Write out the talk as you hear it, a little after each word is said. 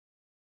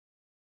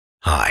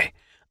Hi,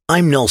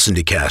 I'm Nelson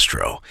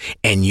DeCastro,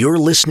 and you're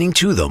listening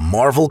to the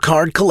Marvel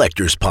Card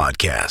Collectors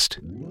Podcast.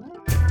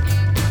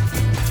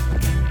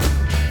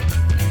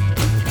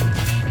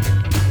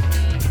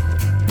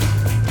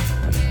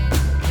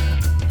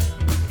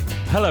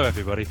 Hello,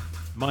 everybody.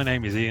 My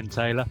name is Ian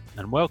Taylor,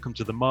 and welcome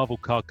to the Marvel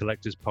Card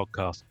Collectors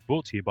Podcast,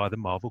 brought to you by the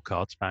Marvel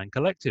Cards Fan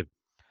Collective.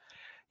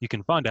 You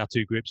can find our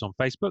two groups on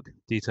Facebook,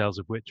 details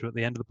of which are at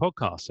the end of the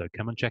podcast, so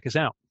come and check us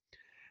out.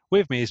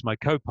 With me is my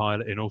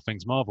co-pilot in all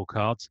things Marvel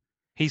cards.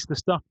 He's the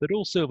stuff that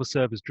all Silver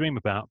Surfers dream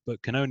about,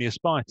 but can only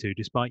aspire to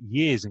despite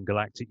years in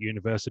Galactic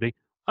University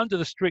under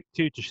the strict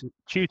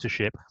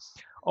tutorship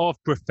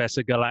of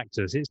Professor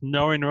Galactus. It's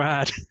Norrin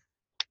Rad.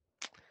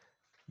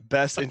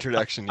 Best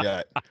introduction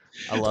yet.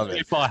 I love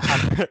it. If I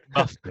hadn't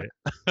muffed it.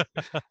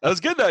 That was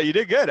good though. You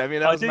did good. I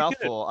mean, that was a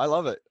mouthful. Good. I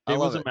love it. It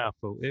was a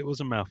mouthful. It was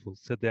a mouthful,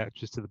 said the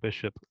actress to the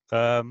bishop.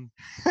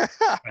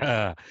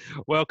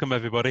 Welcome,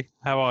 everybody.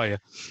 How are you?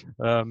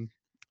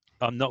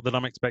 I'm not that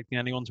I'm expecting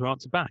anyone to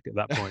answer back at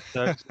that point.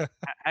 So,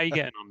 how you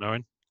getting on,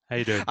 Norrin? How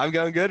you doing? I'm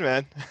going good,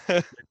 man.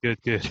 Good.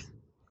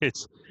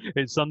 It's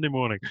Sunday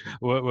morning.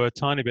 We're a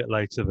tiny bit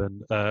later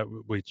than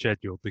we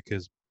scheduled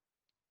because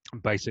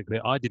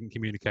basically I didn't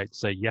communicate to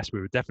say yes,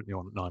 we were definitely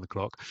on at 9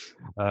 o'clock.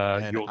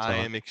 And your time. I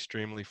am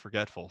extremely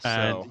forgetful.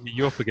 And so.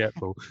 You're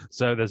forgetful.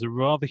 So there's a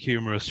rather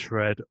humorous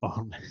thread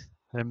on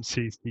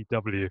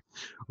MCCW,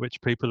 which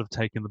people have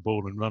taken the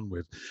ball and run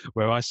with,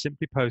 where I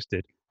simply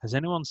posted, "Has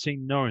anyone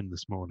seen Norrin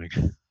this morning?"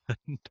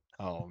 And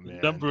oh man,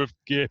 the number of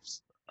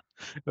GIFs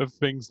of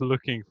things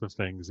looking for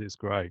things is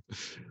great.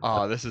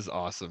 Oh, this is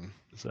awesome.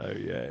 So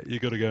yeah, you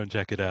got to go and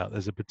check it out.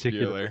 There's a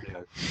particular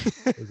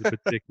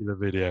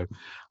video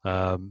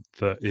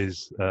that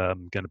is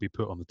going to be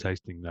put on the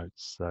tasting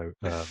notes. So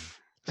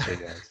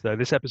so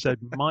this episode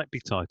might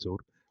be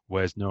titled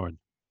 "Where's Norrin?"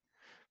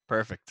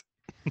 Perfect.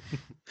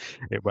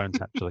 It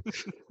won't actually.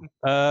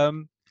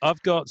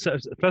 I've got. So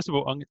first of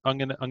all, I'm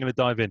gonna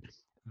dive in.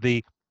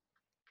 The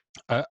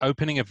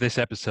opening of this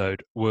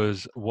episode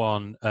was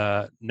one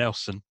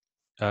Nelson,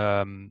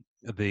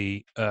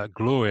 the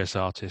glorious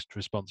artist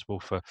responsible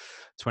for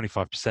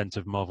 25%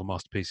 of Marvel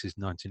Masterpieces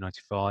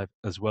 1995,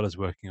 as well as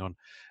working on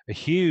a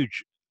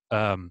huge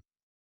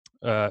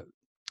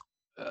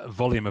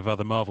volume of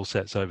other Marvel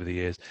sets over the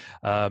years.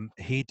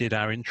 He did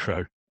our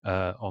intro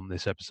on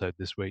this episode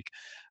this week,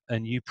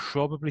 and you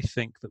probably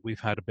think that we've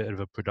had a bit of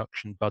a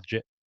production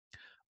budget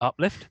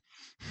uplift,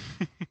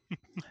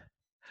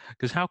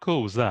 because how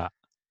cool was that?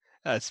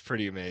 That's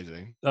pretty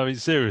amazing. I mean,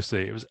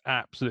 seriously, it was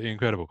absolutely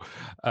incredible.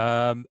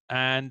 So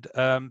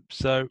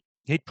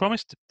he'd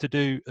promised to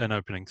do an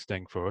opening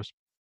sting for us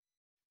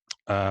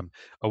a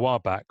while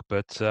back,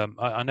 but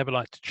I never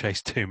like to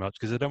chase too much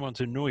because I don't want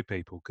to annoy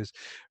people, because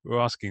we're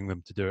asking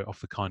them to do it off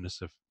the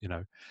kindness of,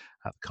 out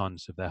the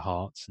kindness of their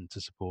hearts and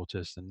to support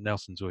us. And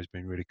Nelson's always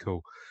been really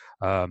cool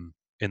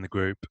in the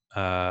group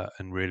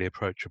and really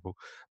approachable,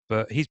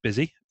 but he's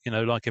busy,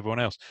 like everyone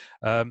else.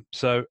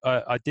 So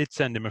I did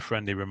send him a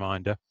friendly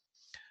reminder,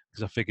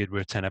 because I figured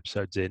we're 10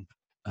 episodes in.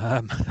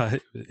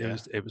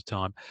 It was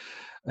time,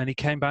 and he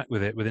came back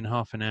with it within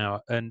half an hour.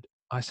 And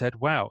I said,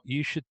 "Wow,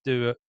 you should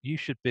be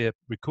a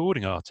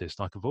recording artist,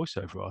 like a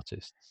voiceover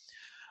artist."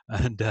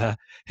 And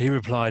he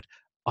replied,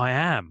 "I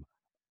am.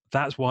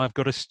 That's why I've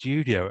got a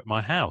studio at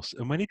my house."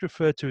 And when he'd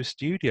referred to a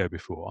studio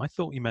before, I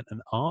thought he meant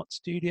an art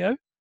studio.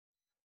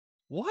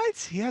 What?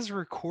 He has a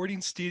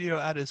recording studio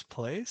at his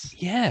place?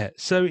 Yeah.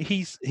 So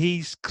he's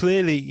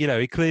clearly,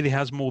 he clearly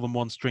has more than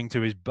one string to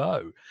his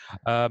bow.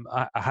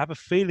 I have a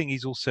feeling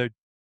he's also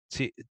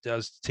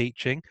does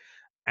teaching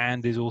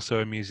and is also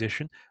a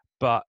musician.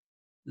 But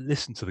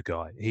listen to the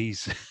guy.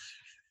 He's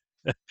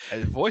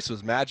his voice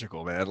was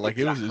magical, man. Like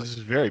exactly. It was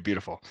very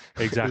beautiful.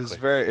 Exactly.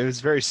 It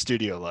was very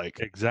studio-like.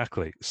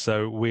 Exactly.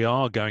 So we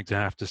are going to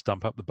have to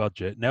stump up the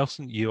budget.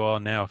 Nelson, you are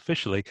now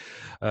officially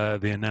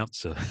the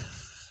announcer.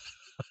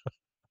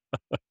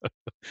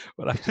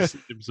 We'll have to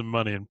send him some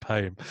money and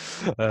pay him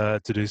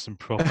to do some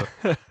proper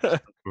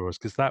stuff for us,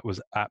 because that was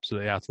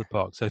absolutely out of the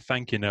park. So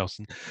thank you,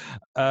 Nelson.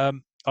 I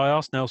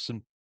asked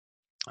Nelson,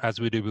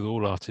 as we do with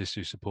all artists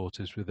who support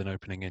us with an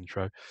opening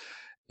intro,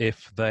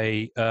 if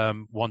they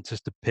want us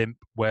to pimp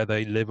where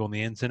they live on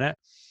the internet.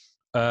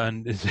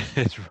 And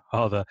his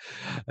rather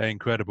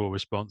incredible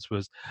response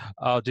was,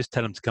 "I'll just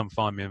tell them to come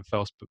find me on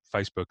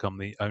Facebook. I'm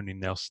the only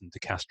Nelson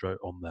DeCastro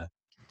on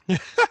there."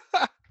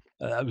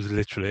 That was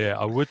literally it.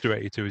 I would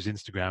direct you to his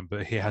Instagram,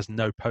 but he has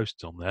no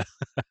posts on there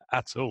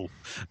at all,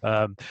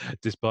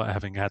 despite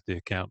having had the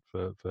account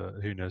for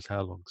who knows how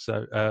long.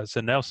 So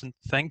Nelson,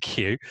 thank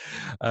you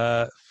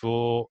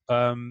for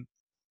the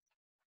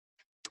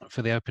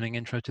opening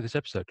intro to this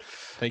episode.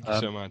 Thank you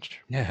so much.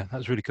 Yeah, that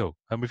was really cool.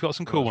 And we've got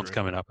some cool ones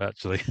coming up,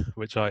 actually,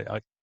 which I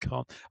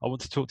can't. I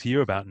want to talk to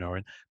you about,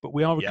 Norrin, but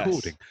we are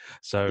recording,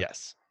 so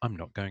yes, I'm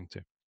not going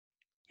to.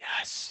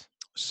 Yes.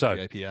 So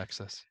VIP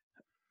access.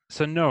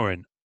 So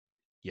Norrin.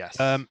 Yes.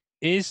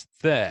 Is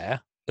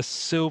there a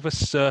Silver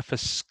Surfer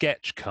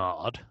sketch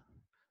card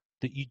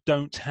that you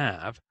don't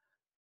have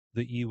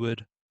that you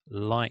would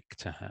like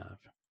to have?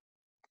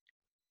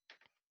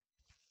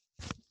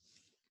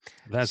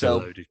 That's a So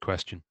loaded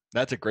question.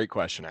 that's a great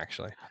question,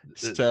 actually.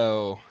 Uh,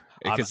 So,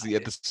 I'm- because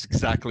that's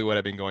exactly what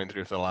I've been going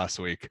through for the last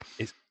week.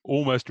 It's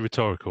almost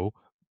rhetorical,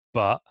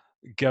 but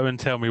go and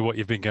tell me what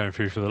you've been going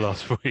through for the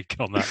last week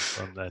on that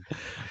front,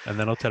 and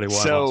then I'll tell you why I'm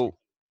asking. So,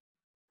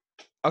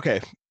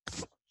 okay,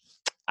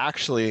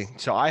 actually,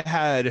 so I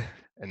had,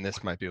 and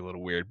this might be a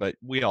little weird, but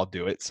we all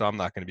do it, so I'm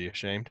not going to be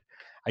ashamed.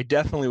 I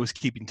definitely was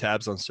keeping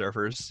tabs on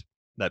surfers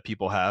that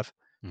people have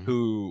Mhm.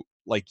 who,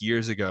 like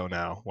years ago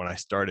now, when I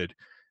started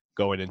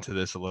going into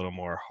this a little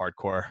more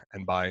hardcore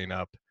and buying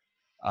up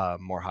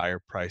more higher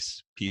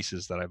price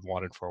pieces that I've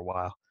wanted for a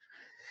while.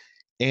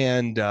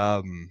 And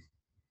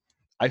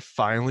I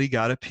finally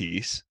got a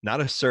piece,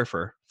 not a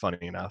surfer,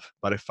 funny enough,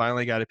 but I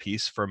finally got a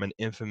piece from an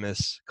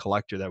infamous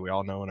collector that we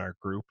all know in our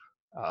group,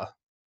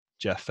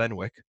 Jeff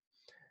Fenwick,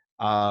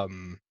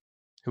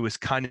 who was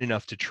kind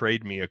enough to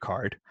trade me a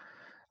card,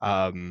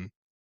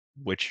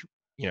 which,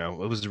 you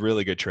know, it was a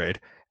really good trade.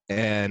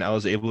 And I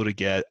was able to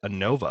get a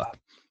Nova,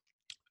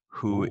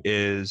 who Ooh.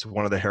 is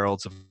one of the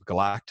Heralds of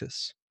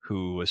Galactus,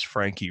 who was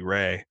Frankie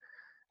Ray.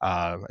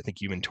 I think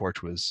Human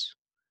Torch was,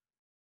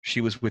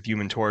 she was with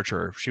Human Torch,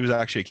 or she was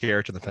actually a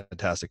character in the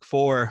Fantastic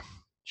Four.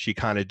 She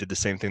kind of did the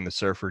same thing the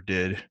Surfer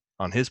did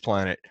on his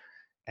planet,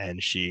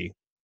 and she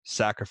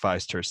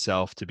sacrificed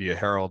herself to be a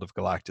Herald of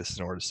Galactus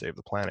in order to save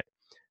the planet.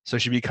 So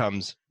she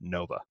becomes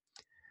Nova.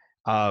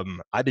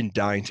 I've been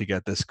dying to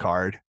get this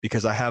card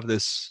because I have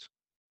this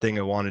thing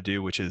I want to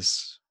do, which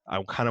is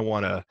I kind of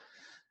want to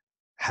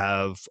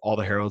have all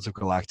the Heralds of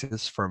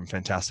Galactus from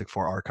Fantastic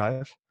Four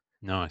Archive,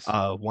 Nice.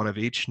 one of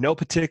each. No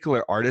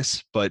particular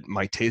artists, but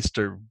my tastes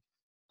are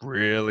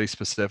really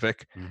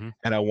specific, hmm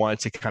and I wanted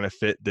to kind of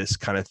fit this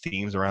kind of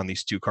themes around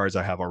these two cards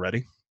I have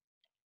already.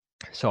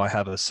 So I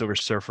have a Silver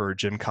Surfer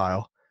Jim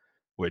Kyle,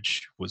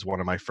 which was one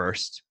of my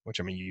first, which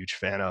I'm a huge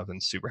fan of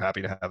and super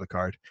happy to have the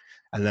card.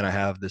 And then I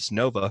have this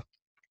Nova,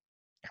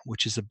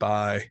 which is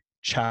by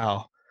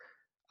Chow.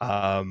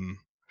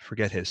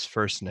 Forget his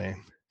first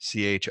name,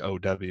 Chow.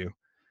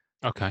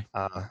 Okay.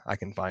 I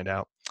can find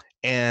out.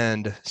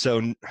 And so,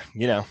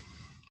 you know,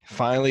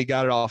 finally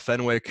got it off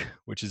Fenwick,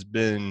 which has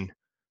been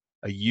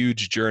a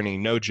huge journey,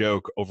 no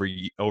joke, over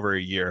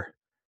a year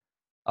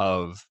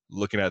of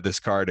looking at this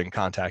card and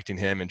contacting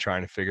him and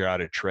trying to figure out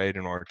a trade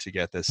in order to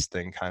get this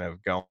thing kind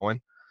of going.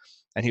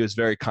 And he was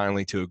very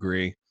kindly to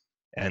agree,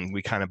 and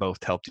we kind of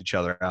both helped each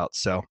other out.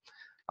 So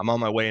I'm on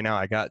my way now.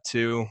 I got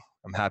two.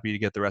 I'm happy to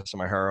get the rest of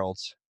my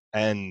Heralds.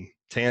 And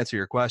to answer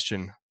your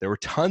question, there were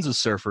tons of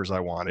surfers I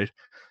wanted,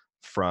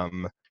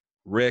 from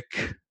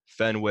Rick,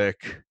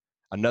 Fenwick,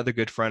 another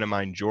good friend of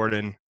mine,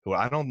 Jordan, who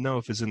I don't know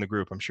if is in the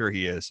group. I'm sure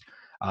he is,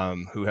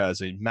 who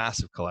has a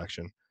massive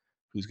collection,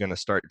 who's going to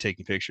start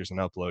taking pictures and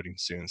uploading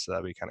soon. So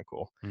that'd be kind of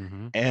cool.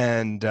 hmm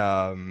And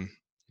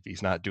if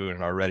he's not doing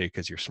it already,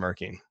 because you're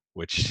smirking,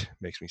 which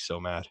makes me so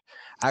mad.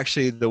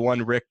 Actually, the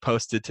one Rick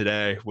posted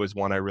today was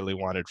one I really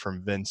wanted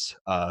from Vince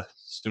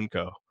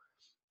Sunico,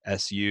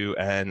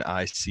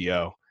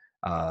 Sunico,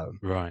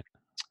 Right.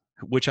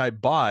 which I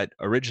bought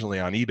originally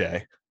on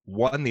eBay,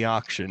 won the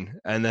auction,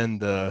 and then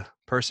the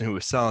person who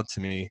was selling to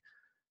me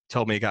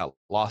told me it got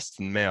lost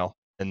in the mail.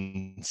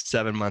 And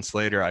 7 months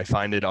later, I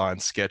find it on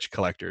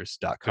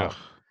sketchcollectors.com. Ugh.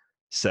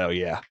 So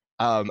yeah,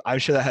 I'm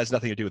sure that has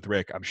nothing to do with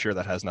Rick. I'm sure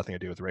that has nothing to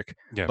do with Rick.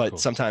 Yeah, of But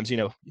course. sometimes,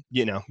 you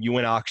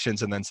win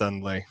auctions and then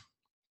suddenly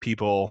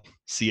people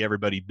see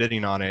everybody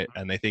bidding on it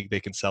and they think they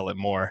can sell it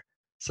more.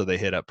 So they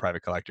hit up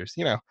private collectors,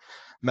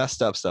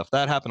 messed up stuff.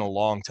 That happened a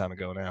long time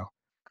ago now,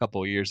 a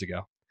couple of years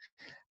ago.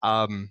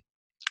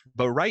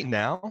 But right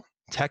now,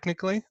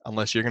 technically,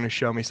 unless you're going to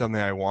show me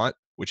something I want,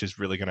 which is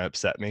really going to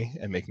upset me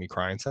and make me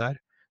cry inside,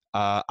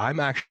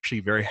 I'm actually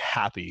very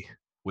happy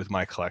with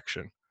my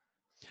collection.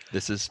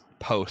 This is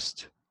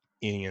post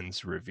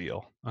Ian's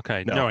reveal.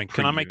 Okay. No, Noreen,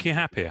 can I make you pre-Ian's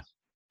happier? reveal.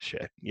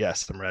 Shit.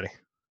 Yes, I'm ready.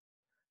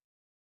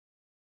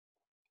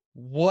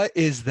 What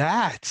is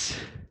that?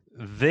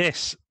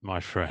 This, my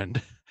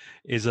friend,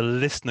 is a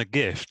listener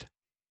gift.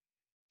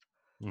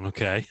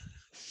 Okay.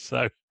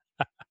 So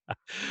I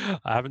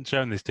haven't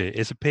shown this to you.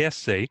 It's a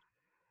PSC.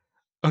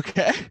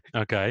 Okay.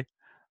 Okay.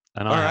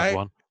 And All I have right.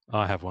 one.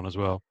 I have one as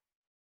well.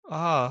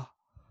 Ah,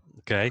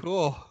 Okay.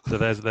 cool. So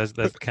there's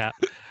the cat.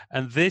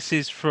 And this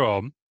is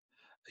from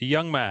a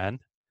young man,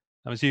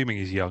 I'm assuming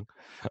he's young,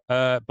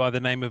 by the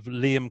name of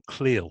Liam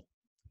Cleal,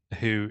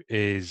 who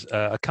is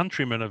a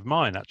countryman of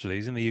mine, actually.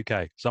 He's in the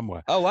UK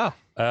somewhere. Oh, wow.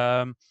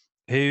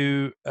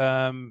 Who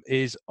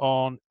is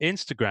on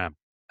Instagram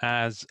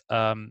as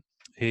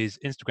his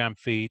Instagram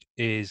feed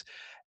is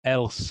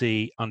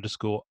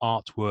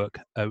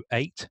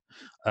LC_artwork08.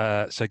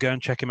 So go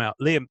and check him out.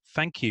 Liam,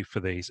 thank you for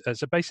these.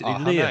 So basically, Oh,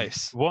 how Liam,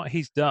 nice. what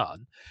he's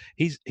done,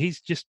 he's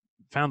just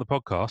found the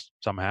podcast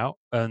somehow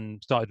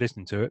and started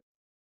listening to it.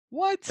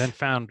 What? Then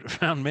found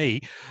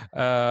me,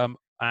 and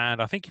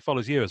I think he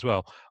follows you as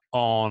well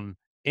on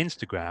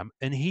Instagram.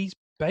 And he's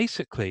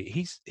basically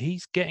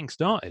he's getting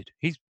started.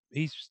 He's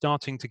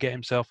starting to get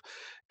himself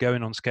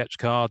going on sketch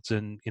cards,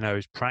 and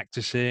he's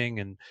practicing,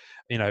 and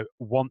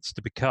wants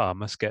to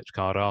become a sketch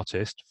card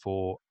artist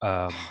for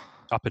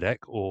Upper Deck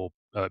or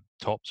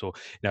tops, or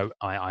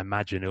I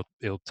imagine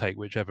he'll take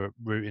whichever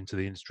route into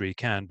the industry he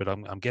can. But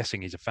I'm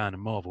guessing he's a fan of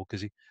Marvel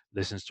because he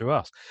listens to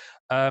us,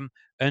 and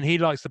he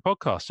likes the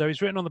podcast. So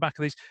he's written on the back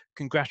of these,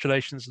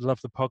 "Congratulations, love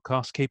the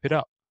podcast, keep it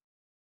up."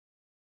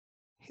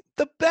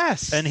 The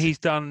best. And he's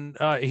done.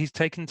 He's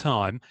taken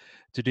time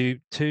to do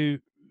 2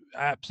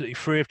 absolutely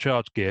free of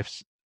charge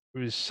gifts. It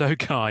was so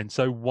kind,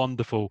 so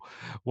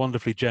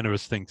wonderfully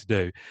generous thing to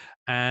do,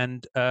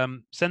 and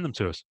send them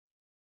to us.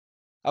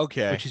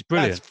 Okay, which is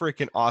brilliant. That's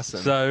freaking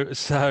awesome.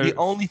 So the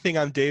only thing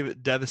I'm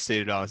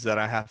devastated on is that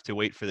I have to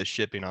wait for the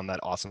shipping on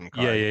that awesome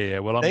card. Yeah.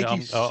 Well, thank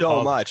you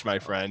so much, my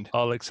friend.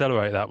 I'll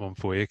accelerate that one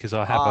for you because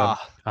I have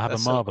a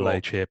Marvel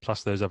Age here,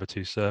 plus those other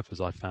 2 surfers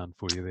I found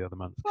for you the other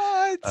month.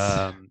 What?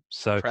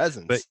 So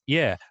presents. But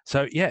yeah,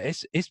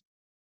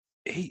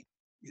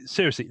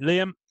 seriously,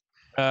 Liam.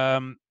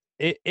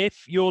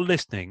 If you're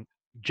listening,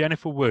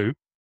 Jennifer Wu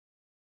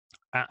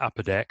at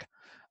Upper Deck,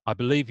 I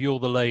believe you're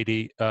the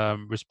lady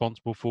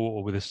responsible for,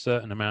 or with a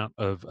certain amount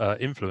of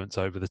influence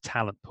over the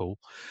talent pool,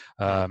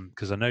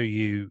 because I know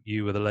you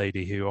were the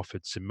lady who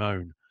offered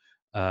Simone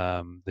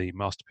the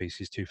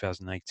Masterpieces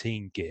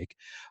 2018 gig.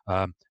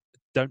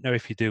 Don't know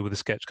if you deal with the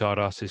sketch card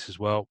artists as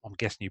well. I'm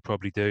guessing you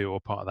probably do,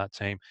 or part of that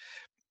team.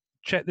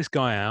 Check this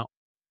guy out.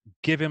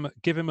 Give him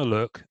a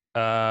look.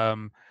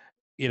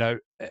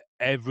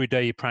 Every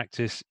day you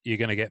practice, you're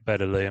going to get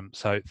better, Liam.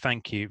 So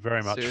thank you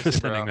very much for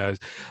sending those.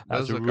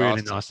 That's a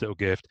really nice little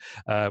gift.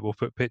 We'll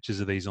put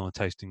pictures of these on the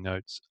tasting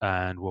notes,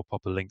 and we'll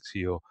pop a link to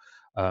your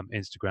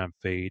Instagram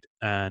feed.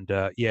 And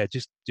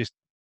just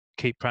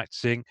keep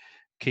practicing,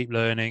 keep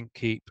learning,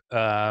 keep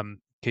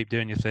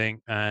doing your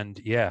thing. And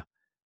yeah,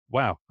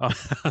 wow,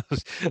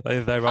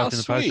 they wrote in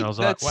the post, and I was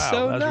like, wow,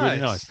 so that's nice.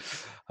 really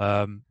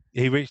nice.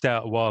 He reached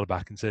out a while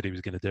back and said he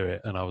was going to do it,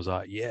 and I was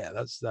like, "Yeah,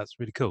 that's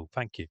really cool.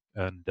 Thank you."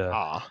 And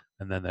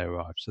then they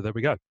arrived. So there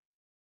we go.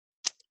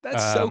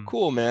 That's so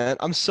cool, man.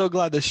 I'm so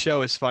glad this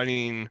show is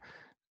finding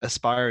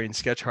aspiring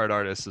sketch art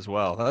artists as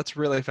well. That's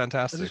really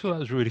fantastic. That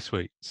was really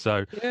sweet.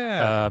 So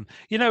yeah,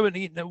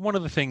 one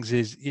of the things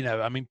is,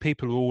 I mean,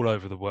 people all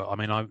over the world. I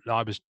mean,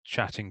 I was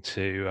chatting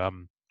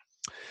to.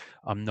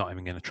 I'm not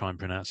even going to try and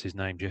pronounce his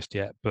name just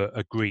yet, but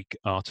a Greek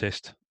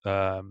artist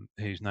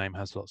whose name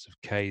has lots of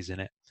K's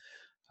in it.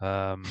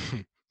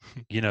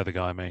 You know the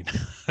guy I mean.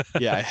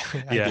 Yeah,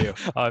 I do.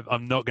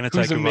 I'm not going to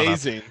take. Who's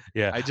amazing.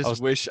 Yeah, I just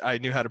wish I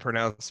knew how to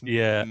pronounce.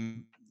 Yeah,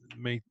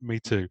 me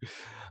too.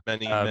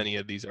 Many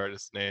of these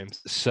artists' names.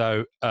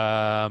 So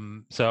I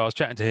was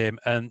chatting to him,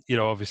 and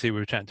obviously we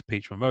were chatting to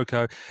Peach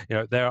Momoko.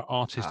 There are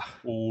artists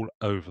all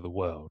over the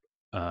world,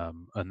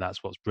 and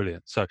that's what's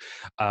brilliant. So,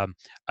 and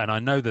I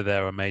know that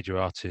there are major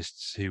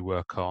artists who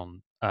work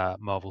on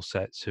Marvel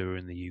sets who are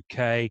in the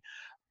UK.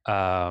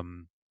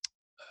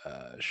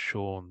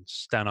 Sean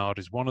Stannard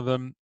is one of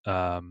them.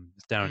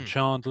 Darren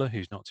Chandler,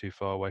 who's not too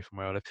far away from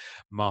where I live.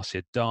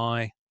 Marcia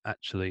Dye,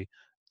 actually.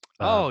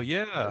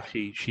 Yeah.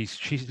 She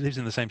lives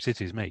in the same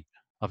city as me.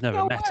 I've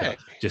never met her.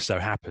 Just so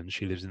happens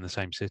she lives in the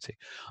same city.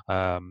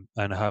 And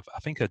I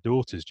think her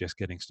daughter's just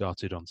getting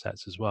started on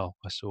sets as well.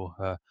 I saw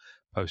her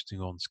posting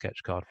on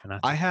Sketchcard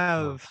Fanatic. I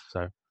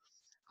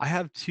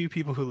have 2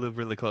 people who live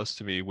really close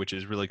to me, which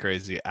is really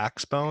crazy.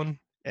 Axbone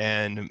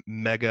and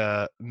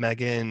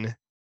Megan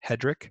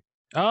Hedrick.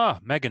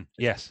 Megan,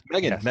 yes.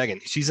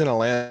 Megan. She's in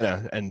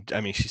Atlanta, and I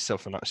mean, she's so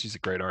phenomenal. She's a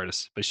great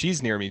artist, but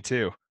she's near me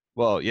too.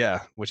 Well,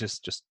 yeah, which is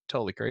just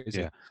totally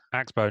crazy. Yeah,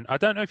 Axbone. I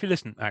don't know if you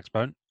listen,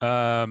 Axbone,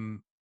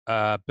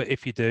 but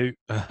if you do,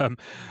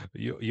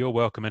 you're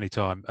welcome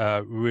anytime.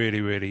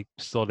 Really, really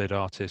solid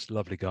artist,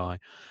 lovely guy,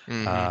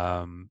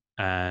 and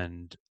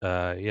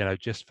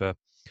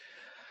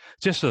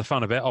just for the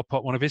fun of it, I'll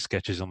put one of his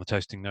sketches on the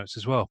toasting notes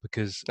as well,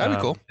 because that'd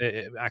be cool.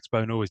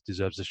 Axbone always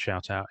deserves a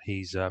shout out.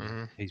 He's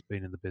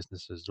been in the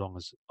business as long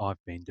as I've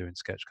been doing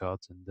sketch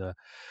cards, and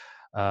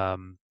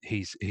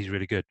he's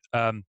really good.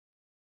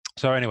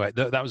 So anyway,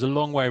 that was a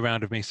long way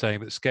around of me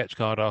saying that sketch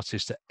card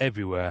artists are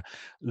everywhere.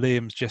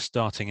 Liam's just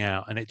starting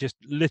out, and it just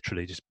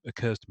literally just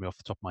occurs to me off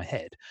the top of my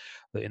head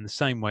that in the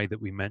same way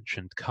that we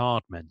mentioned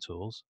Card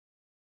Mentors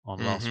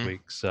on last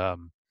week's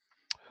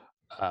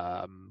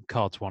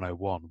Cards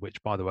 101,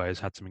 which by the way has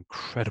had some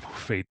incredible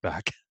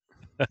feedback.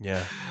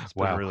 Yeah, it's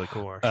been really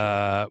cool.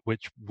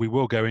 Which we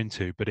will go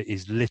into, but it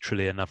is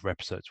literally another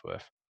episode's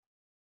worth.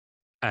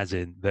 As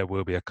in, there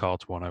will be a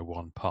Cards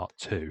 101 Part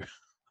 2.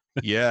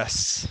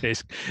 Yes,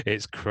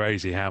 it's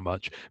crazy how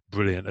much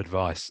brilliant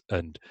advice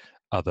and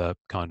other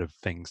kind of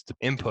things to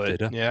input.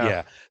 Consider.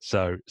 Yeah.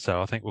 So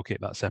I think we'll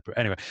keep that separate.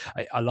 Anyway,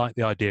 I like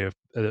the idea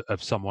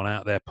of someone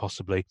out there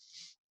possibly,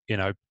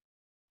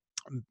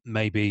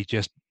 maybe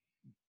just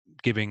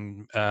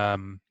giving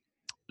Liam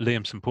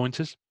some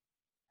pointers.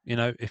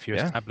 If you're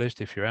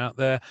established, if you're out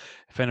there,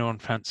 if anyone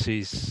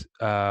fancies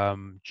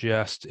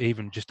just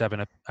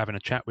having a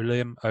chat with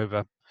Liam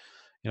over,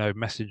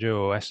 Messenger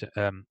or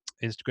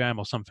Instagram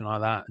or something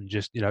like that, and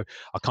just I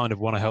kind of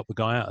want to help the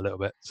guy out a little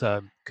bit,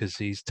 because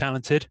he's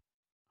talented,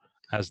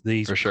 as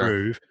these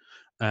prove,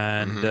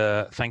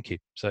 and thank you.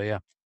 So yeah.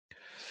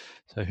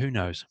 So who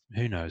knows?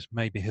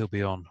 Maybe he'll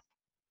be on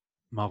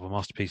Marvel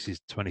Masterpieces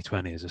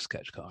 2020 as a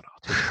sketch card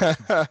artist.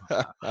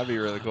 That'd be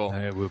really cool.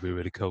 It will be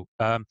really cool.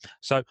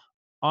 So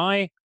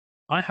I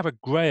have a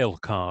Grail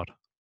card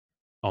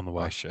on the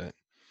way. Oh shit!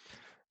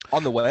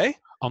 On the way?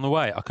 On the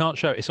way. I can't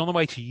show it. It's on the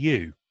way to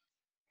you.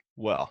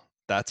 Well,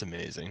 that's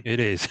amazing. It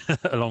is,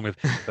 along with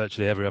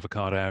virtually every other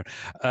card,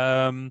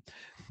 Aaron.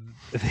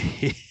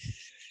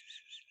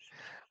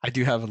 I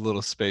do have a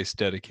little space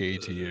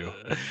dedicated to you,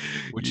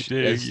 which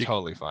you do. is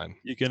totally fine.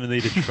 You're going to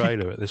need a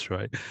trailer at this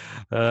rate.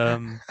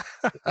 So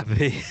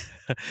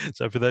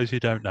for those who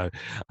don't know,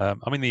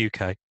 I'm in the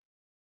UK.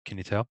 Can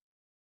you tell?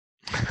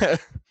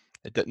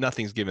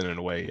 Nothing's given it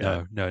away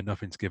yet. No,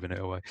 nothing's given it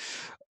away.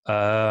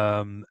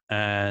 So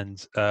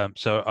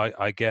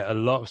I get a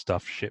lot of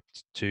stuff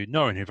shipped to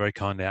Norrin, who very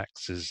kindly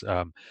acts as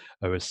a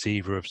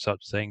receiver of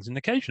such things, and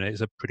occasionally it's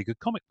a pretty good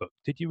comic book.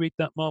 Did you read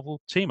that Marvel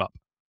Team Up?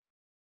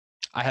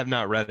 I have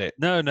not read it.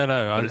 No.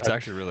 But it's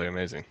actually really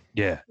amazing.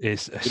 Yeah,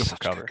 it's beautiful such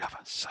cover. A good cover.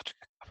 Such a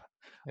good cover.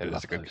 It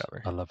is a good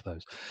cover. I love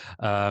those.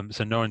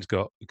 So Norrin's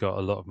got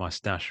a lot of my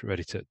stash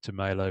ready to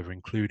mail over,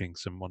 including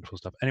some wonderful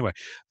stuff. Anyway,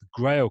 the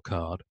Grail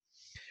card,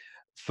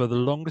 for the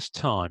longest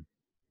time,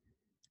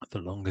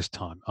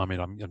 I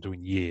mean, I'm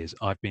doing years,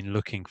 I've been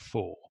looking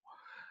for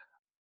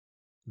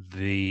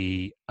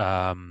the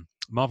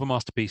Marvel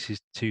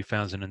Masterpieces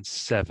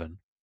 2007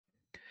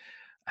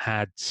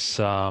 had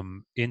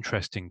some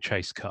interesting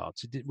chase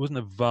cards. It wasn't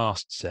a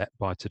vast set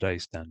by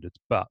today's standards,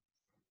 but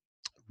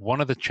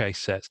one of the chase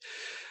sets,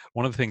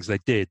 one of the things they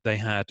did, they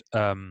had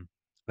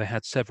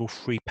several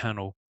free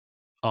panel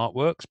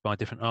artworks by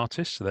different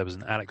artists. So there was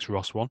an Alex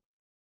Ross one.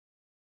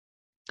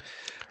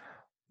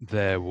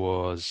 There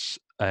was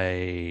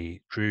a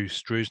Drew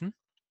Struzan,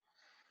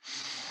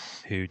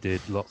 who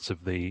did lots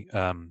of the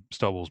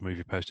Star Wars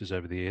movie posters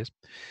over the years.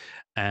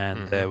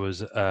 And there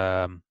was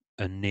a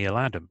Neil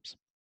Adams.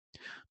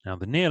 Now,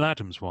 the Neil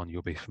Adams one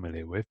you'll be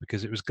familiar with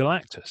because it was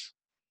Galactus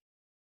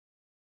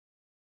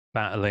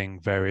battling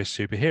various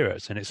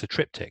superheroes, and it's a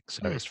triptych,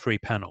 so it's 3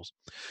 panels.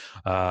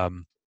 I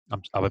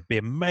would be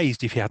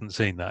amazed if you hadn't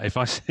seen that. If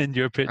I send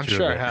you a picture I'm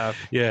sure of it, I have.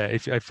 Yeah,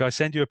 if I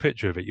send you a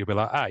picture of it, you'll be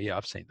like, yeah,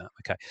 I've seen that.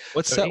 Okay.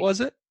 What set was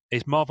it?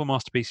 It's Marvel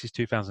Masterpieces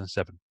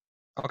 2007.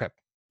 Okay.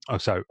 Oh,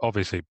 so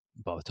obviously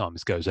by the time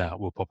this goes out,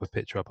 we'll pop a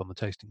picture up on the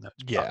tasting notes.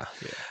 Yeah.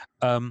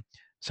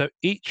 So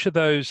each of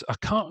those, I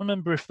can't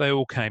remember if they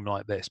all came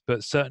like this,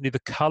 but certainly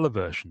the color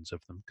versions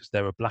of them, because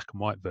there were black and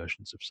white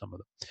versions of some of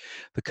them,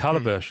 the color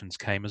versions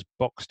came as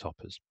box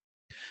toppers.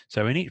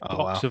 So in each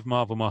box of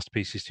Marvel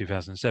Masterpieces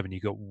 2007, you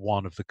got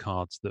one of the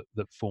cards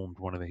that formed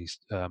one of these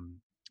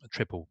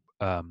triple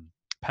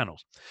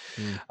panels.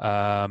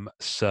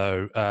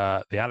 So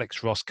the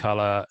Alex Ross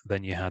color,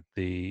 then you had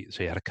you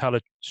had a color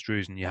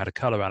Struzan, you had a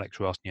color Alex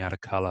Ross, and you had a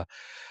color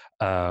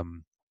I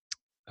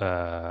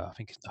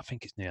think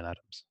it's Neil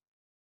Adams.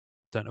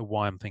 Don't know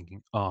why I'm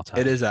thinking Art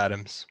Adams. It is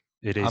Adams.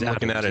 It is. I'm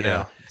looking Adams, at it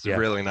now. It's a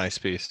really nice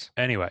piece.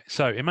 Anyway,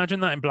 so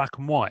imagine that in black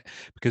and white,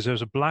 because there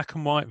was a black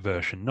and white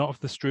version, not of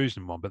the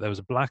Struzan one, but there was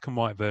a black and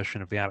white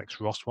version of the Alex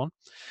Ross one,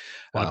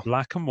 and a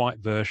black and white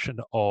version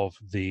of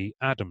the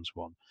Adams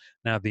one.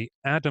 Now, the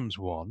Adams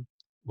one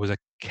was a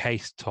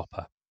case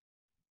topper.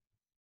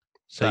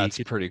 So that's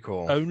you could pretty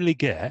cool. Only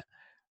get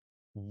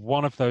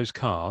one of those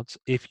cards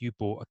if you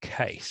bought a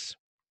case.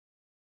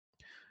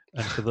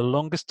 And for the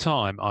longest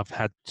time, I've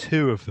had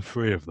 2 of the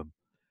 3 of them,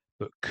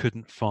 but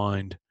couldn't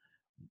find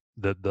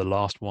the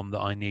last one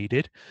that I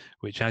needed,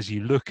 which, as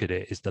you look at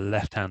it, is the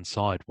left-hand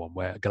side one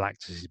where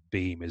Galactus's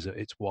beam is at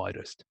its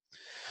widest.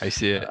 I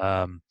see it.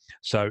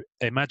 So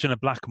imagine a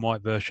black and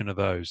white version of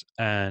those,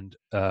 and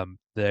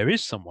there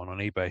is someone on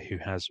eBay who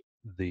has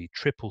the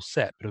triple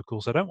set, but of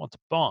course I don't want to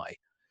buy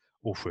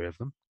all 3 of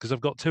them because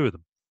I've got 2 of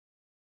them.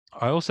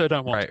 I also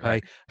don't want to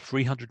pay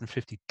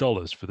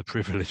 $350 for the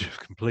privilege of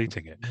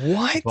completing it.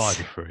 What? Buy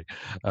the 3.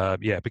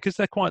 Yeah, because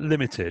they're quite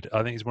limited.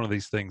 I think it's one of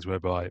these things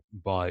whereby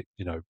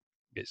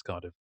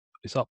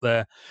it's up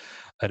there,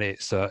 and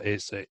it's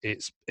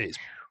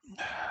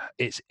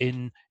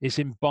in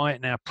buy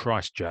it now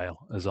price jail,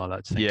 as I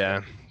like to think.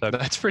 Yeah, so,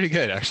 that's pretty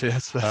good actually.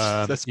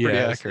 That's pretty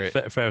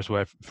accurate. Fairest way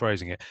of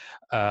phrasing it.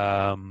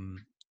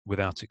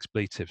 Without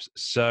expletives.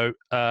 So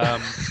I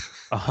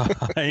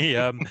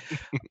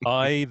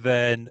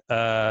then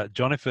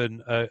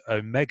Jonathan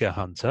Omega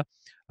Hunter.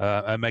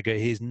 Omega,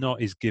 he's not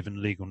his given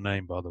legal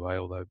name, by the way,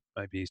 although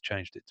maybe he's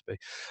changed it to be.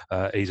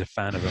 He's a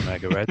fan of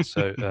Omega Red,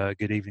 so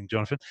good evening,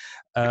 Jonathan.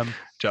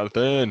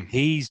 Jonathan.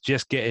 He's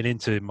just getting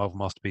into Marvel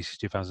Masterpieces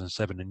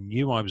 2007 and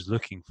knew I was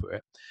looking for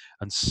it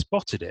and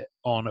spotted it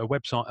on a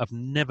website I've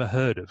never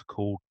heard of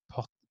called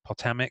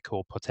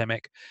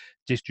Potamic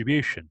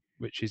Distribution,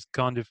 which is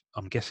kind of,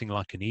 I'm guessing,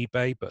 like an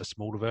eBay, but a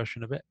smaller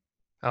version of it.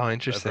 Oh,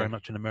 interesting. Very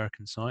much an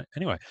American site.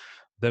 Anyway,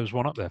 there was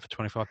one up there for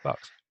 $25.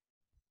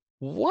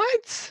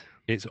 What?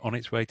 It's on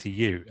its way to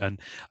you, and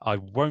I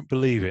won't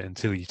believe it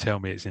until you tell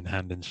me it's in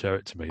hand and show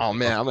it to me. Oh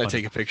man, I'm going to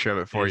take a picture of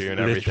it for you and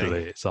everything.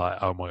 It's like,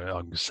 oh my,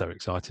 I'm so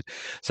excited.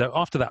 So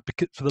after that,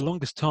 because for the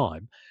longest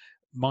time,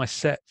 my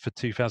set for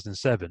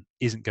 2007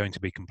 isn't going to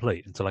be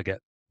complete until I get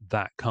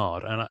that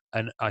card,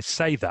 and I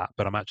say that,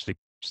 but I'm actually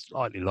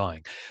slightly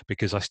lying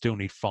because I still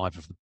need 5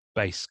 of the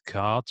base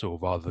cards, or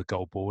rather the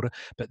gold border,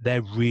 but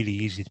they're really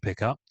easy to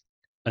pick up.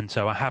 And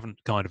so I haven't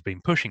kind of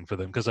been pushing for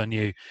them because I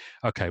knew,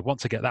 okay,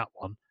 once I get that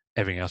one,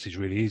 everything else is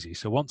really easy.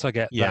 So once I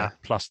get Yeah.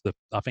 that, plus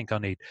I think I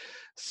need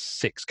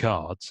 6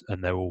 cards,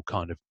 and they're all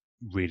kind of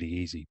really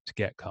easy to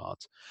get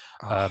cards.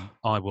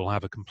 I will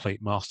have a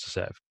complete master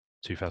set of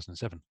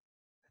 2007.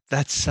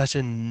 That's such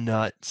a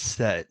nut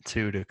set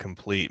too to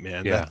complete,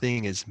 man. Yeah. That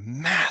thing is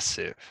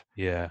massive.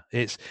 Yeah,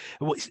 it's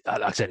like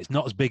I said, it's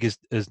not as big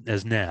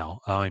as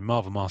now. I mean,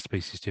 Marvel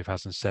Masterpieces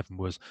 2007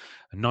 was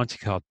a 90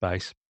 card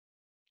base,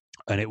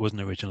 and it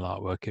wasn't original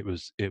artwork. It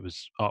was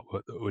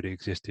artwork that already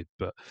existed.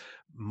 But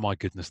my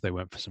goodness, they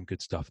went for some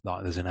good stuff.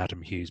 Like there's an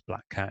Adam Hughes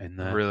Black Cat in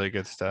there. Really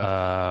good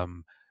stuff.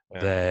 Yeah.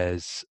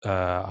 There's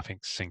I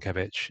think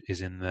Sienkiewicz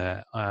is in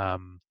there.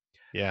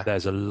 Yeah.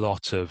 There's a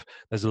lot of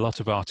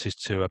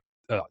artists who are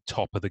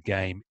top of the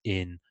game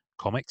in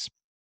comics.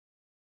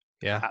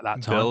 Yeah. At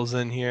that time. Bill's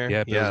in here.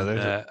 Yeah, Bill's in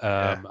there's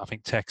there. I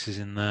think Tex is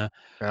in there.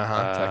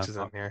 Tex is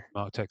in here.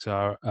 Mark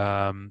Texar.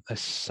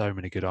 There's so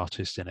many good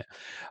artists in it.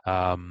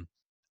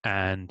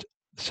 And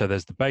so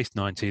there's the base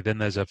 90, then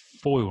there's a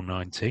foil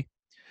 90,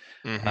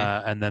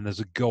 and then there's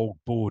a gold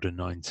border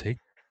 90.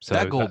 So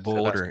that gold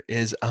border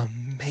is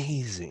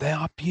amazing. They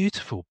are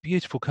beautiful,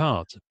 beautiful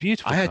cards.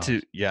 Beautiful.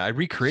 I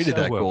recreated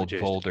that gold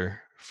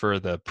border for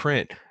the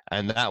print,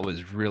 and that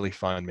was really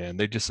fun, man.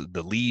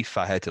 The leaf,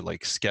 I had to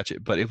like sketch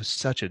it, but it was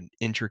such an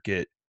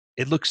intricate.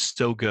 It looks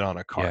so good on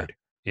a card.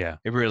 Yeah,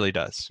 it really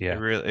does. Yeah, it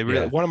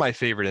really one of my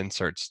favorite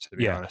inserts, to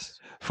be honest.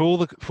 For all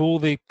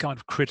the kind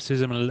of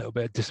criticism and a little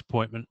bit of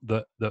disappointment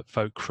that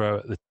folk throw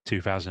at the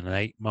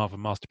 2008 Marvel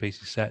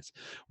Masterpieces sets,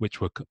 which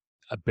were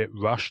a bit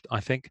rushed, I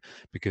think,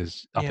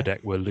 because Upper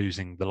Deck were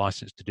losing the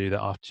license to do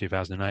that after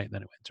 2008.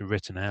 Then it went to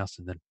Rittenhouse,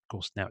 and then of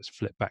course now it's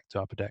flipped back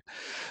to Upper Deck.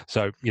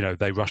 So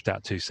they rushed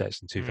out 2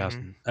 sets in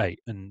 2008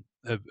 and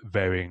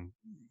varying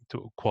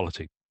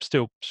quality.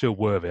 Still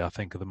worthy, I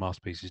think, of the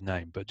Masterpieces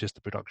name, but just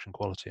the production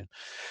quality,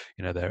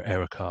 and there are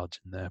error cards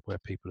in there where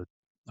people are.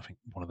 I think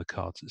one of the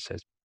cards that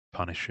says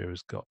Punisher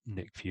has got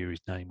Nick Fury's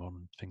name on,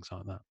 and things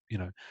like that.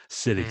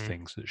 Silly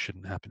things that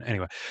shouldn't happen.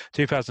 Anyway,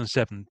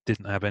 2007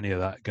 didn't have any of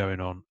that going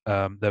on.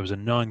 There was a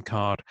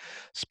 9-card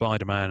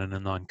Spider-Man and a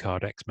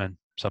 9-card X-Men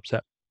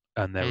subset,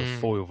 and there were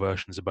foil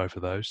versions of both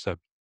of those. So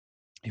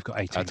you've got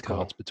 18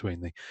 cards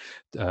between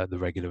the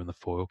regular and the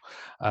foil,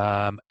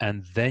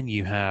 and then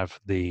you have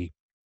the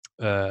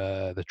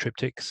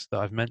triptychs that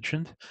I've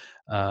mentioned,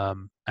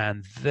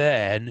 and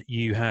then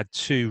you had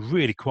 2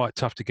 really quite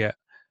tough to get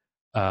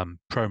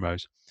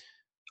promos.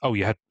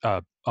 You had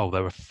there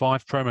were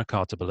 5 promo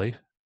cards, I believe,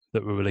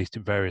 that were released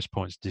at various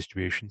points of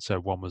distribution. So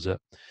one was in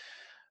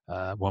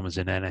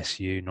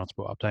NSU,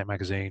 Non-Sport Update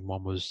magazine.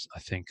 One was, I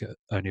think,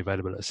 only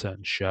available at a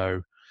certain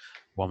show.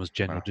 One was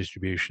general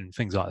distribution,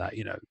 things like that.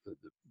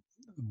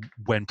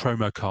 When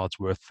promo cards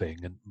were a thing,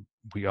 and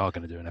we are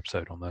going to do an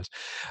episode on those.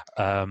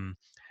 And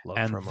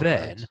then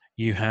cards.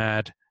 You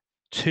had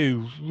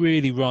 2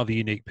 really rather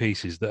unique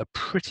pieces that are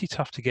pretty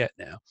tough to get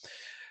now.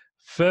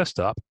 First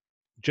up,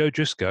 Joe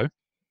Jusko,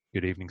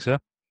 good evening, sir,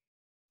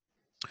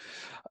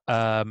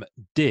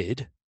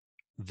 did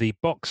the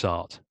box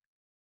art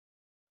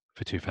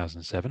for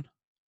 2007.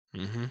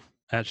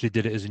 Actually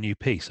did it as a new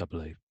piece, I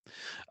believe.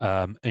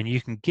 And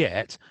you can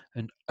get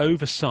an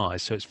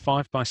oversized, so it's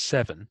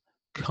 5x7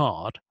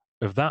 card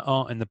of that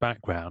art in the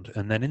background,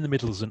 and then in the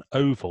middle is an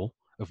oval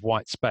of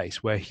white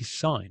space where he's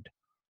signed.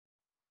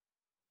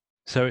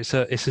 So it's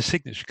a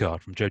signature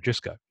card from Joe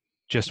Jusko,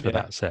 just for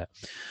that set.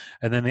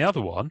 And then the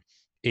other one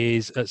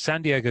is at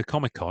San Diego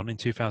Comic-Con in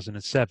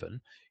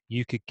 2007,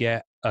 you could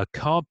get a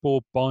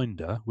cardboard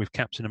binder with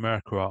Captain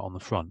America art on the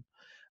front,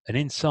 and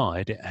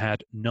inside it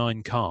had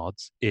 9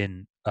 cards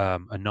in a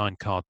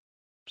 9-card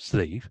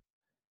sleeve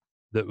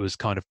that was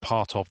kind of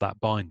part of that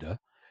binder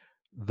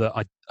that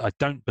I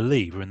don't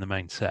believe are in the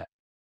main set,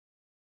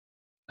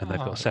 and they've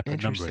got a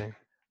separate numbering.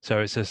 So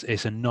it's a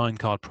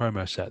 9-card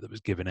promo set that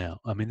was given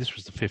out. I mean, this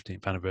was the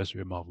 15th anniversary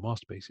of Marvel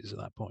Masterpieces at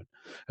that point.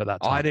 At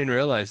that time, I didn't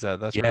realize that.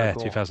 That's really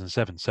cool.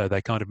 2007. So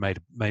they kind of made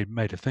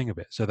a thing of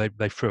it. So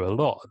they threw a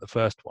lot at the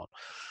first one.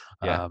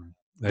 Yeah,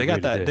 they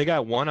got that. Did. They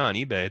got one on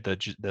eBay,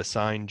 the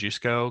signed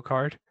Jusko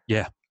card.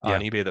 Yeah, on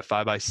eBay, the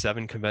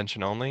 5x7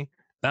 convention only.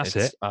 That's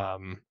it.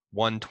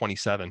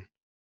 127.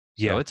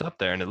 Yeah, so it's up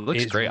there, and it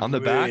looks great. On the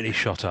back, really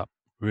shot up.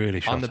 Really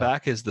shot up. On the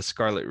back is the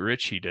Scarlet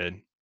Witch he did.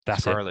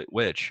 That's Scarlet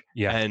Witch.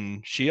 Yeah.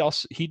 And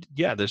there's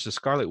the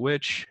Scarlet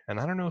Witch, and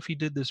I don't know if he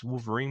did this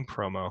Wolverine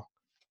promo,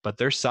 but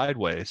they're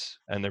sideways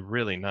and they're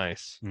really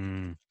nice.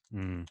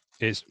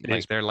 It's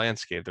their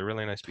landscape. They're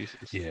really nice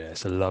pieces. Yeah,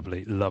 it's a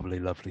lovely, lovely,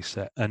 lovely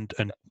set. And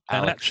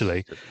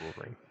actually,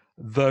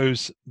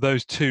 those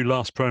 2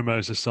 last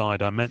promos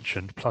aside I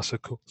mentioned, plus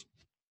of course,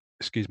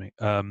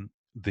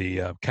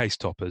 the case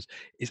toppers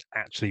is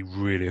actually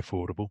really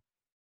affordable.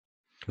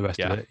 The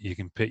rest of it, you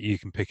can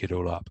pick it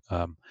all up.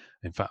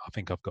 In fact, I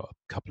think I've got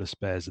a couple of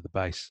spares of the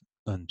base,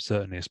 and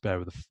certainly a spare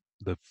of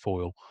the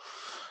foil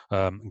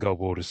gold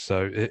borders.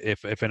 So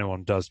if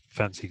anyone does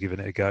fancy giving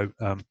it a go,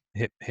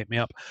 hit me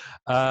up.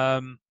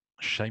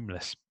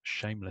 Shameless.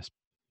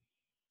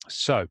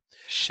 So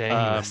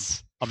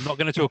Shameless. I'm not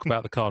going to talk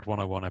about the Card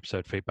 101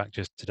 episode feedback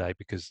just today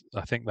because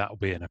I think that will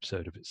be an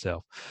episode of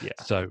itself. Yeah.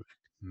 So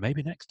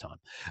maybe next time.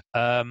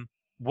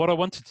 What I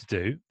wanted to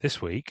do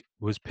this week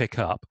was pick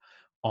up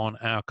on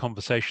our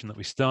conversation that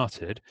we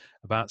started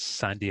about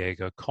San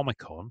Diego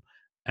Comic-Con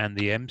and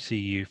the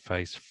MCU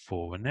Phase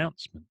 4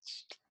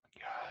 announcements.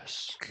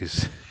 Yes.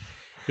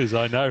 Because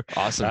I know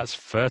Awesome. that's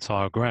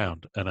fertile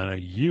ground, and I know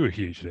you were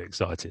hugely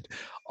excited.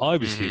 I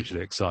was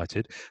hugely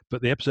excited,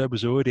 but the episode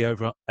was already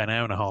over an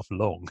hour and a half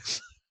long.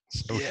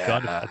 So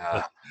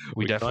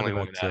we definitely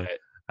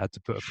had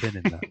to put a pin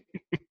in that.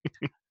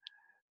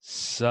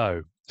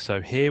 So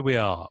here we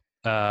are.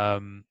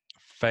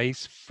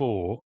 Phase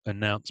 4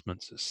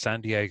 announcements at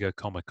San Diego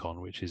Comic-Con,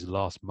 which is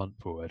last month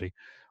already.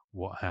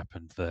 What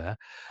happened there?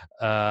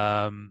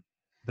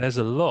 There's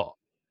a lot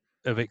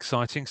of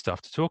exciting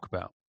stuff to talk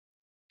about.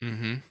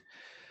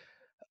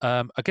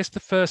 I guess the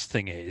first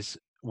thing is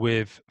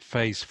with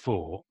Phase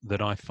 4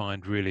 that I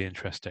find really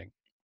interesting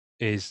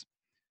is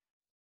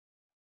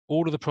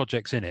all of the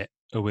projects in it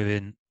are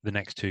within the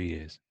next 2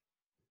 years.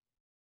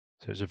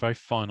 So it's a very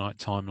finite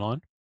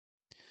timeline.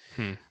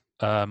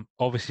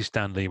 Obviously,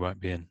 Stan Lee won't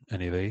be in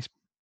any of these.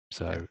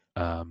 So,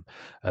 and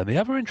the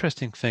other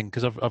interesting thing,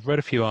 because I've read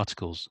a few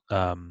articles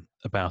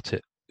about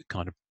it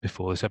kind of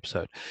before this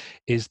episode,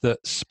 is that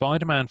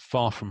Spider-Man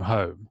Far From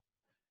Home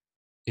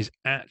is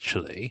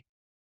actually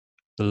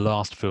the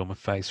last film of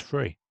Phase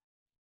 3.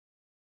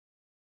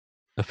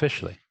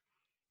 Officially.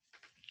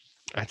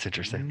 That's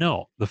interesting.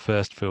 Not the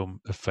first film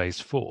of Phase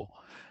 4,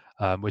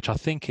 which I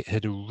think it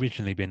had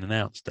originally been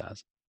announced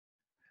as.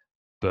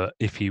 But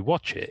if you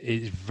watch it,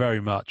 it's very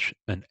much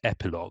an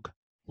epilogue,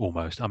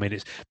 almost. I mean,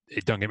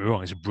 don't get me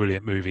wrong, it's a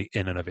brilliant movie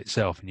in and of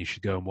itself, and you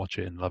should go and watch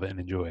it and love it and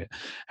enjoy it.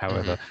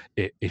 However,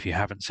 if you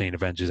haven't seen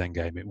Avengers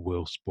Endgame, it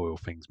will spoil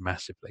things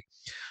massively.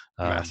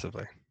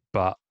 Massively.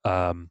 But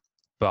I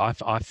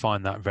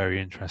find that very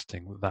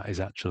interesting. That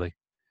is actually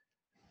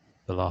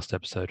the last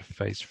episode of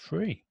Phase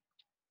 3.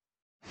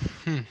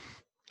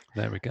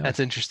 There we go.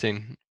 That's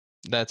interesting.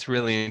 That's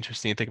really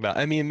interesting to think about.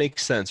 I mean, it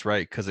makes sense,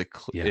 right? Because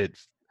it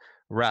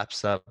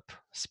wraps up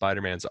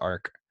Spider-Man's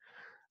arc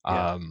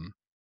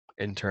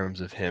in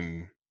terms of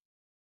him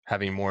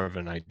having more of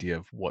an idea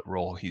of what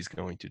role he's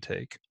going to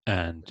take.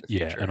 And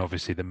and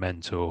obviously the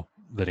mentor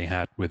that he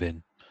had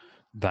within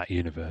that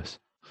universe.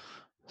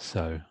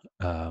 So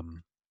I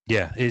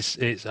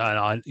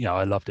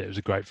loved it. It was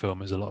a great film.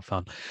 It was a lot of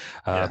fun.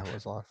 It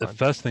was a lot of fun. The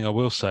first thing I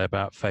will say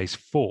about Phase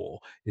 4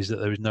 is that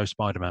there is no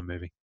Spider-Man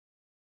movie,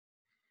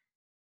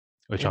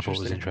 which I thought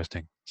was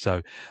interesting.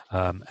 So,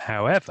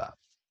 however,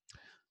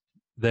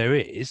 there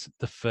is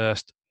the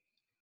first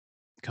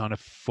kind of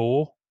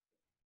 4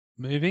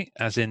 movie,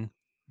 as in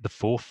the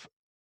fourth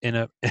in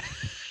a.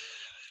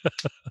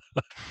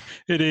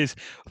 It is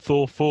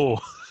Thor 4,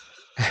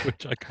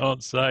 which I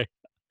can't say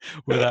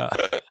without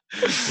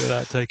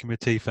taking my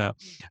teeth out.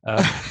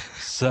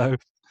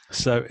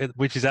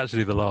 Which is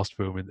actually the last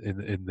film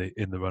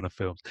in the run of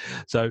films.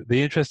 So the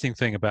interesting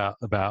thing about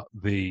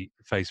the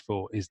Phase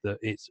 4 is that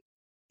it's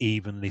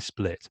evenly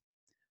split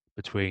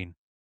between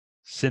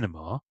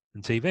cinema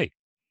and TV.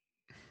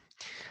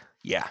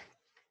 Yeah.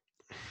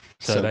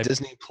 So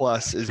Disney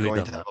Plus is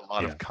going to have a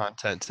lot of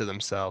content to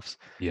themselves.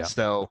 Yeah.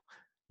 So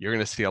you're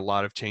going to see a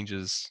lot of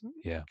changes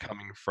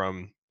coming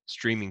from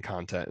streaming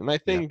content. And I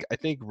think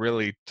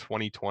really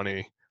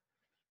 2020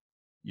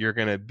 you're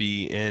going to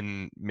be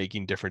in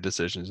making different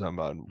decisions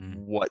about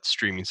what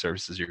streaming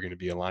services you're going to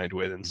be aligned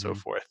with and so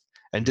forth.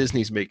 And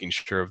Disney's making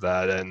sure of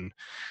that. And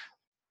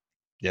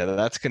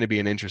that's going to be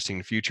an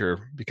interesting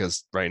future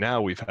because right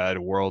now we've had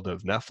a world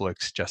of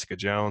Netflix, Jessica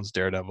Jones,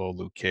 Daredevil,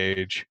 Luke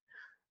Cage,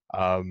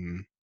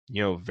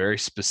 very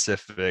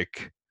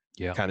specific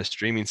kind of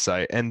streaming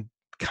site and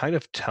kind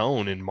of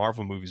tone in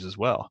Marvel movies as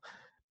well.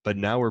 But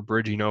now we're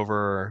bridging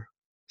over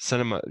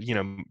cinema,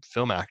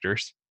 film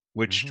actors,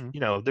 which,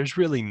 there's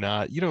really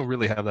not, you don't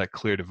really have that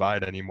clear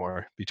divide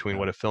anymore between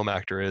what a film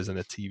actor is and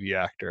a TV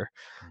actor.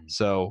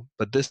 So,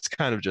 but this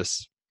kind of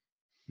just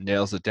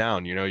nails it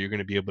down. You're going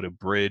to be able to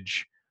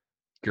bridge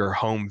your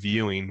home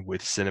viewing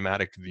with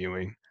cinematic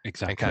viewing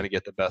and kind of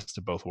get the best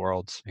of both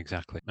worlds.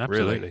 Exactly.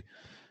 Absolutely. Really.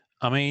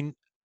 I mean,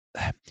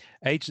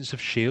 Agents of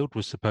S.H.I.E.L.D.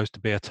 was supposed to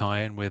be a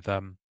tie-in with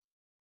them,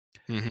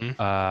 and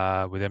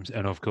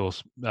of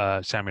course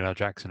Samuel L.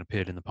 Jackson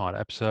appeared in the pilot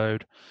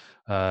episode.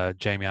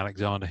 Jamie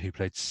Alexander, who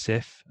played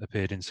Sif,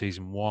 appeared in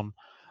season 1,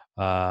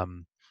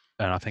 and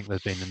I think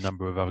there's been a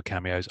number of other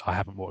cameos. I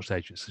haven't watched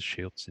Agents of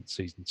S.H.I.E.L.D. since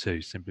season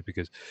 2, simply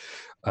because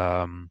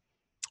I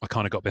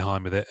kind of got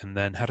behind with it and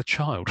then had a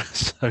child,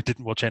 so I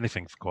didn't watch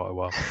anything for quite a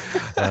while.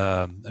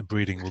 And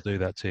breeding will do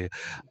that to you.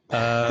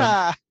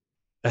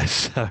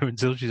 So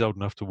until she's old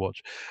enough to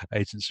watch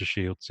Agents of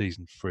S.H.I.E.L.D.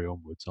 season 3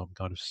 onwards, I'm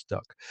kind of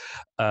stuck.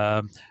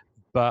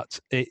 But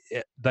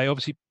they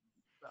obviously,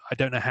 I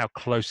don't know how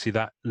closely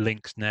that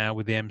links now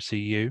with the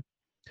MCU.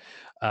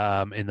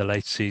 in the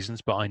later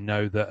seasons, but I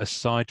know that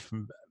aside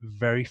from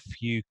very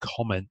few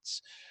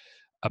comments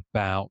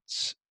about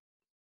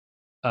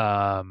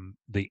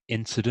the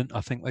incident,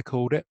 I think they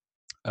called it,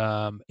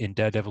 in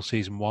Daredevil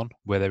season 1,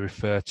 where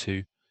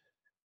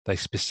they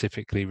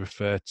specifically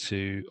refer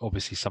to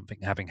obviously something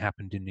having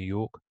happened in New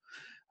York.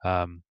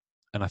 And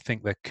I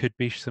think there could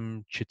be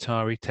some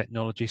Chitauri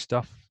technology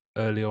stuff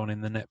early on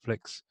in the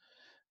Netflix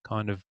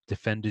kind of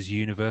Defenders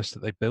universe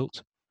that they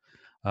built.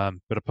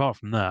 But apart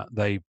from that,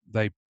 they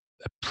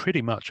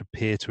pretty much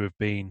appear to have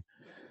been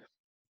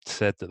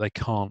said that they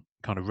can't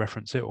kind of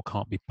reference it or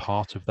can't be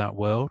part of that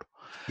world.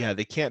 Yeah,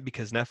 they can't,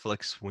 because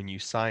Netflix, when you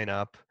sign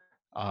up,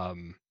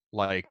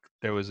 like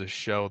there was a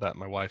show that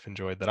my wife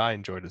enjoyed that I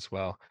enjoyed as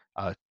well,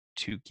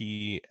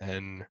 Tukey,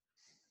 and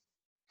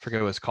forget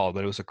what it's called,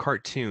 but it was a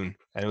cartoon,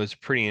 and it was a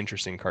pretty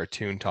interesting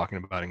cartoon talking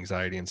about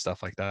anxiety and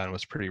stuff like that, and it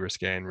was pretty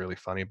risque and really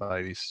funny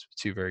by these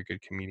two very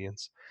good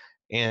comedians.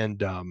 And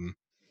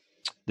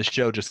the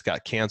show just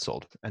got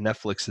canceled, and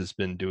Netflix has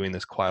been doing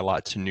this quite a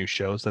lot to new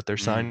shows that they're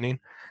signing.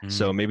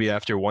 So maybe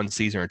after one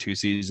season or two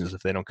seasons,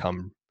 if they don't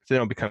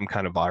become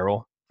kind of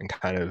viral and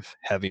kind of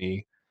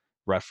heavy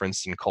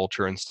referenced in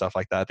culture and stuff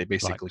like that, they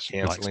basically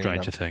cancel like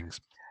Stranger Things.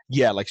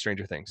 Yeah, like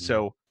Stranger Things.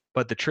 So,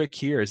 but the trick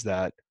here is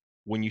that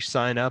when you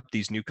sign up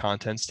these new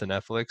contents to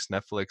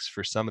Netflix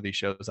for some of these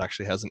shows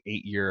actually has an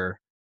 8-year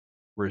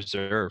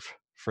reserve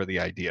for the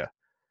idea.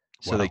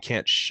 So they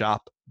can't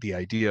shop the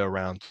idea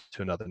around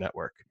to another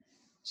network.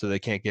 So they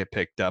can't get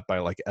picked up by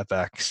like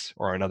FX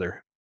or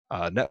another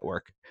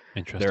network.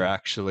 Interesting. They're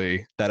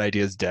actually, that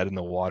idea is dead in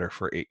the water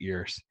for 8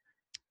 years.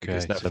 Okay,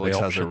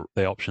 so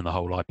they option the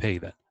whole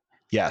IP then.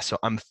 Yeah, so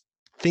I'm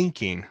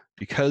thinking,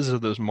 because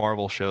of those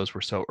Marvel shows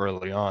were so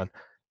early on,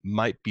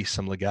 might be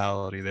some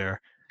legality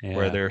there,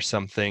 where there are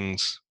some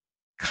things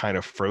kind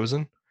of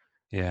frozen.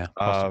 Yeah,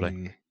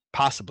 possibly.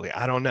 Possibly,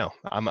 I don't know.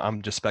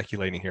 I'm just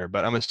speculating here,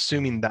 but I'm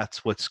assuming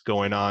that's what's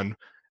going on,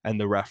 and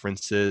the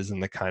references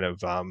and the kind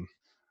of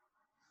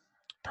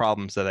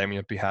problems that I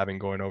may be having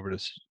going over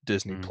to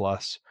Disney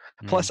Plus.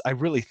 Plus, I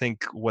really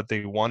think what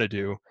they want to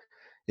do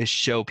is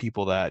show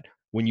people that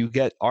when you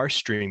get our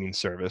streaming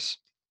service,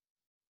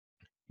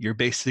 you're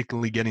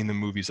basically getting the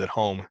movies at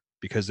home,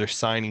 because they're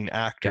signing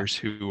actors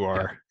who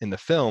are in the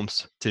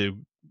films to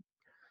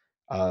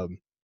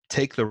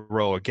take the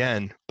role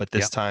again, but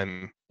this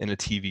time in a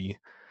TV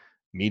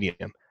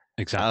medium.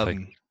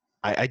 Exactly.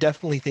 I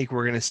definitely think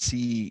we're going to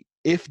see,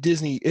 if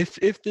Disney,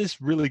 if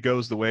this really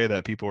goes the way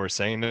that people are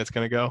saying that it's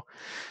going to go,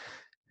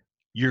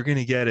 you're going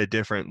to get a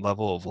different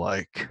level of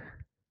like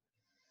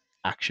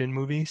action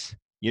movies.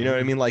 You know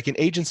what I mean? Like in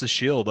Agents of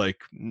S.H.I.E.L.D., like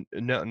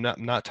no,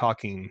 not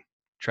talking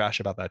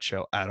trash about that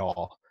show at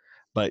all.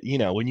 But you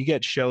know, when you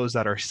get shows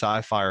that are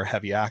sci-fi or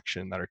heavy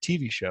action, that are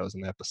TV shows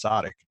and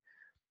episodic,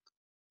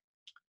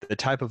 the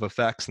type of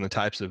effects and the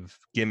types of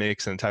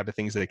gimmicks and the type of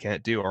things they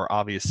can't do are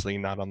obviously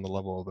not on the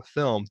level of a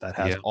film that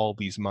has all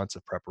these months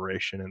of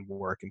preparation and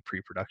work and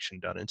pre-production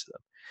done into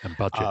them.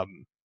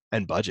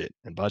 And budget.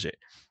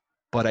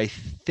 But I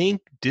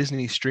think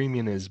Disney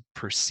streaming is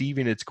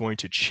perceiving it's going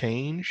to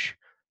change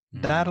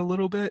that a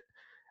little bit.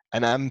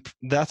 And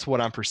that's what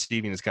I'm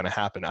perceiving is going to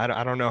happen.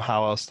 I don't know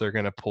how else they're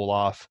going to pull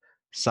off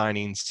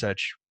signing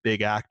such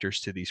big actors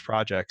to these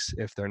projects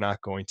if they're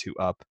not going to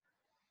up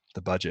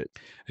the budget.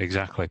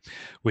 Exactly,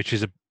 which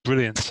is a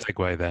brilliant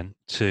segue then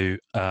to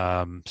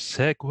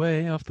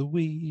segue of the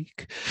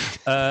week.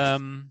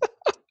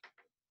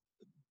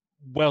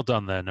 Well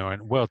done there,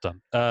 Noreen. Well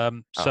done.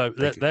 So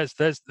let's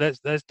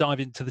dive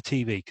into the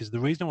TV, because the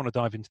reason I want to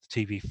dive into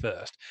the TV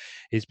first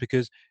is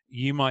because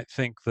you might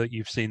think that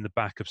you've seen the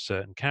back of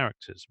certain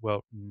characters.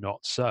 Well, not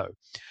so.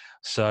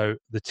 So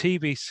the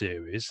TV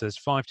series, there's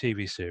 5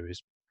 TV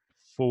series.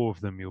 4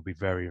 of them you'll be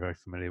very, very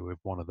familiar with.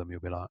 One of them you'll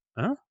be like,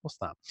 huh? What's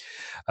that?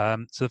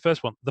 So the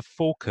first one, The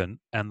Falcon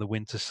and the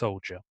Winter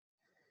Soldier.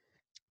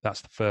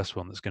 That's the first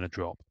one that's going to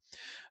drop.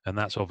 And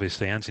that's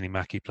obviously Anthony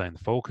Mackie playing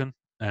the Falcon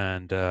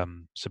and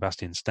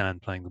Sebastian Stan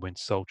playing the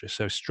Winter Soldier.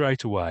 So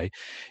straight away,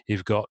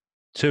 you've got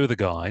 2 of the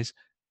guys,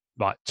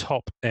 like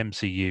top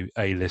MCU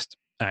A-list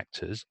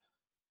actors,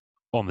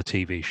 on the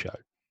TV show.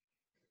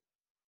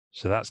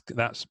 So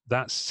that's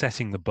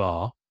setting the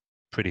bar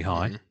pretty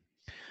high.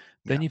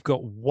 Then you've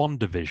got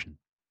WandaVision.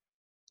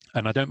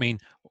 And I don't mean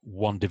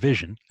One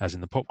Division, as in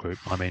the pop group.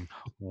 I mean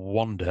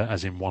Wanda,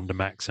 as in Wanda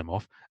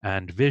Maximoff,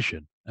 and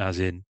Vision, as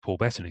in Paul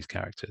Bettany's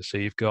character. So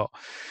you've got,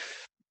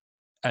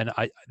 and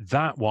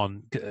that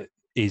one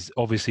is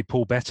obviously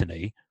Paul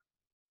Bettany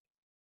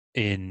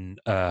in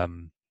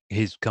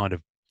his kind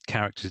of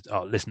characters.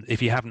 Oh, listen,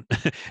 if you haven't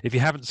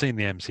seen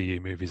the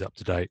MCU movies up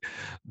to date,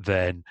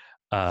 then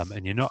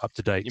and you're not up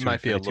to date, you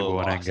might be a little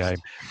lost. Endgame,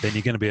 then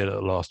you're going to be a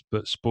little lost.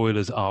 But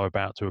spoilers are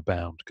about to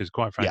abound, because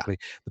quite frankly,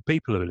 the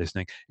people who are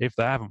listening, if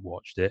they haven't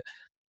watched it,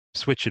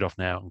 switch it off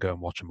now and go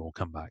and watch them all.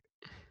 Come back.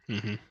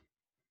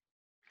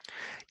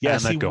 Yeah,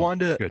 see,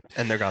 Wanda,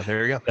 and they're gone.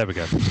 There you go. There we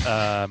go.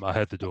 I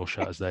heard the door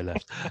shut as they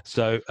left.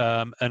 So,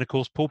 and of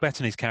course, Paul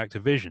Bettany's character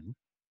Vision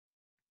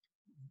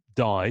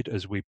died,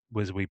 as we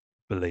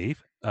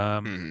believe,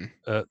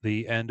 at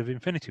the end of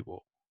Infinity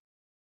War.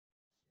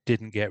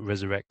 didn't get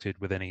resurrected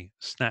with any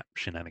snap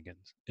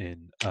shenanigans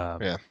in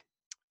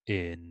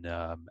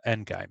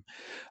Endgame,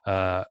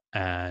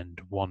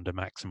 and Wanda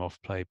Maximoff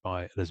played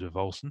by Elizabeth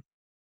Olsen,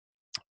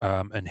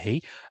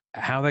 and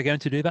how they're going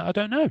to do that, I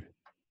don't know.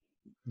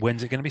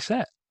 When's it going to be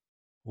set?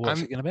 What's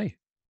it going to be?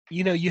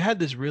 You had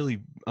this really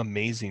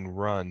amazing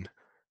run.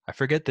 I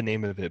forget the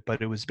name of it,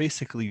 but it was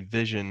basically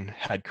Vision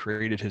had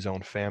created his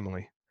own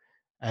family,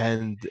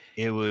 and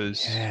it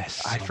was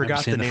I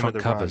forgot the name of the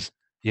covers.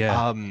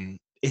 Run.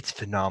 It's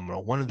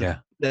phenomenal. One of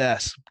the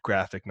best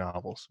graphic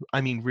novels. I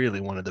mean,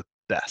 really one of the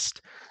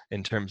best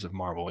in terms of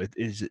Marvel.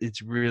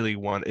 It's really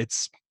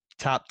it's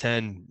top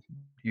 10.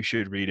 You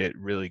should read it.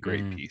 Really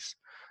great piece.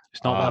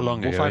 It's not that long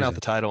ago. We'll find out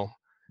the title.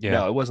 Yeah.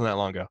 No, it wasn't that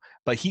long ago.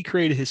 But he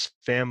created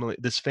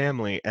this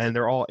family, and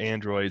they're all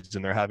androids,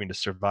 and they're having to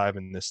survive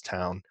in this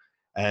town.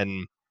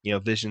 And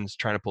Vision's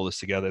trying to pull this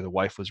together. The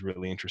wife was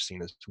really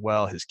interesting as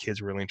well. His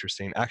kids were really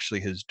interesting.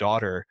 Actually, his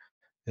daughter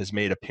has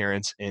made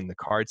appearance in the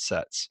card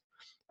sets.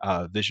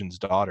 Vision's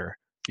daughter,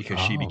 because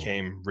she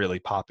became really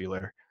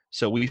popular.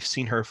 So we've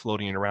seen her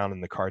floating around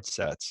in the card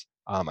sets.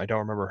 I don't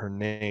remember her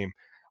name,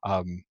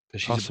 but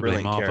she's possibly a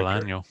brilliant Marvel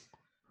character. Annual.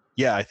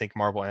 Yeah, I think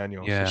Marvel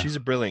Annual. Yeah. So she's a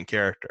brilliant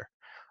character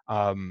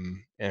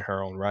in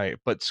her own right.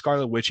 But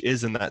Scarlet Witch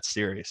is in that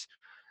series,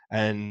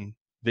 and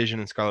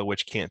Vision and Scarlet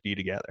Witch can't be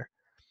together.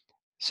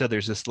 So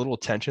there's this little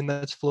tension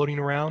that's floating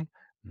around.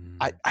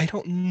 I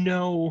don't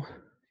know.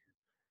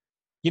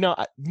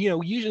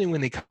 Usually when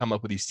they come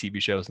up with these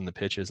TV shows and the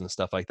pitches and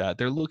stuff like that,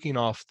 they're looking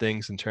off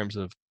things in terms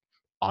of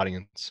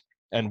audience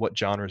and what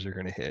genres are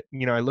going to hit.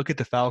 I look at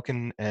the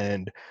Falcon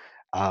and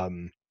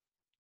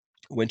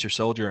Winter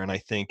Soldier, and I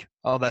think,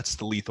 oh, that's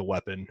the Lethal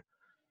Weapon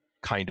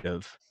kind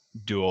of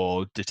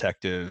dual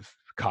detective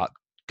cop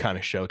kind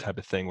of show type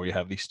of thing, where you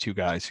have these two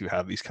guys who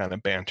have these kind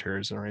of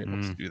banters and are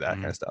able to do that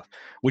kind of stuff,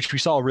 which we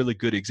saw a really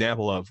good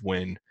example of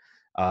when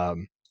I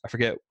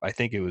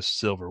think it was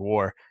Civil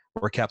War,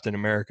 where Captain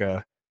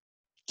America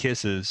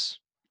kisses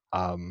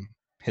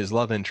his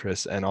love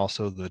interest and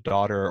also the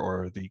daughter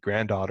or the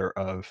granddaughter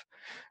of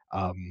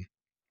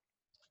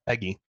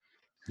Peggy.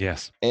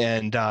 Yes.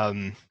 And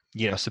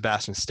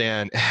Sebastian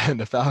Stan and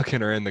the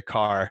Falcon are in the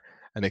car,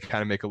 and they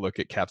kind of make a look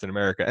at Captain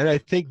America. And I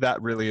think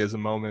that really is a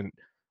moment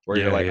where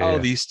you're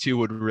like, these two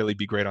would really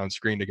be great on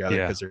screen together,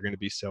 because they're going to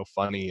be so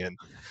funny and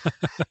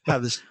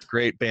have this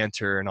great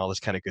banter and all this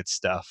kind of good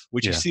stuff,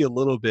 which you see a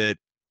little bit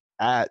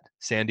at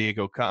San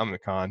Diego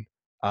Comic-Con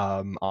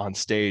on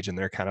stage, and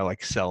they're kind of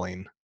like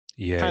selling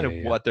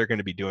what they're going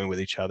to be doing with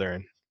each other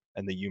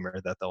and the humor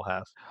that they'll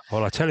have.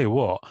 Well, I tell you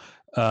what,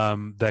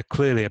 they're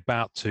clearly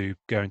about to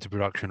go into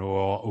production or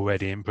are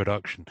already in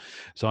production.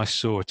 So I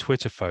saw a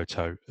Twitter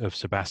photo of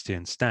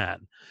Sebastian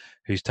Stan,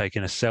 who's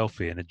taking a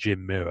selfie in a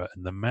gym mirror,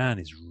 and the man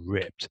is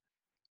ripped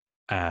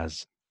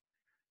as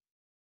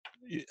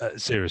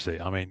seriously.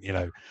 I mean,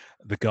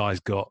 the guy's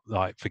got,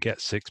 like, forget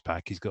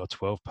 6-pack, he's got a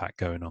 12-pack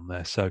going on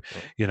there. So,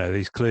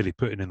 he's clearly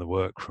putting in the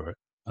work for it.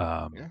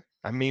 I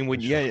mean,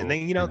 and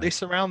then they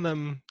surround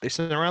them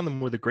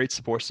with a great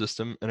support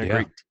system and a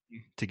great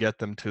team to get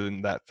them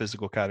to that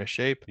physical kind of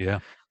shape. Yeah,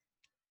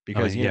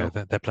 because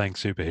they're playing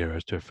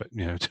superheroes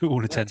to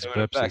all intents and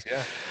purposes.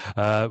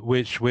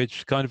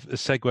 Which kind of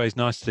segues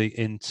nicely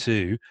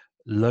into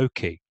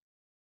Loki.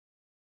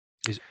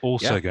 Is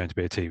also going to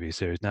be a TV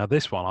series. Now,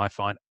 this one I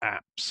find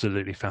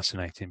absolutely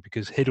fascinating,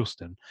 because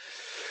Hiddleston,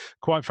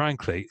 quite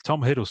frankly,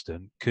 Tom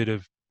Hiddleston could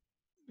have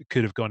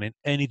gone in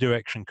any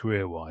direction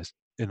career-wise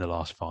in the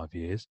last 5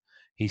 years.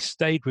 He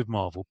stayed with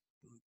Marvel,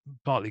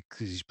 partly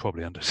because he's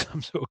probably under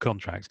some sort of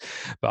contract,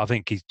 but I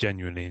think he's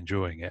genuinely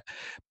enjoying it.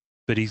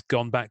 But he's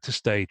gone back to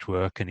stage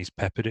work, and he's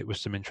peppered it with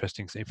some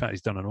interesting things. In fact,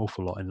 he's done an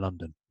awful lot in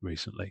London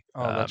recently.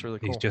 Oh, that's really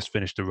cool. He's just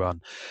finished a run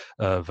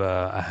of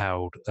a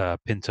Harold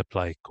Pinter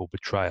play called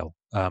Betrayal.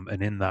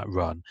 And in that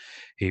run,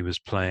 he was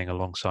playing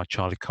alongside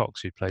Charlie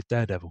Cox, who played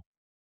Daredevil.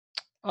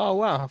 Oh,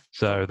 wow.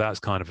 So that's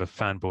kind of a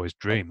fanboy's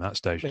dream, that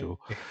stage door.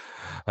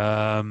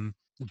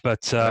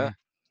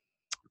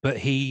 But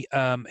he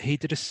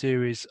did a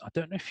series. I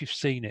don't know if you've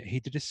seen it.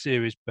 He did a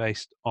series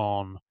based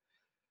on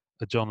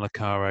a John le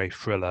Carré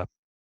thriller.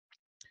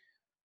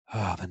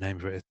 The name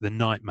of it, The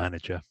Night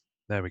Manager.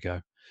 There we go.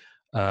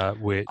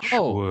 Which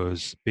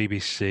was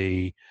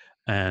BBC,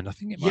 and I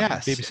think it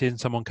might be BBC and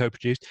someone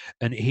co-produced.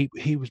 And he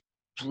was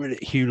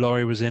brilliant. Hugh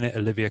Laurie was in it.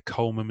 Olivia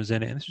Colman was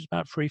in it. And this was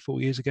about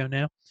 3-4 years ago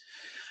now.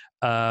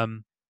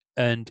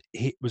 And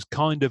it was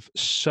kind of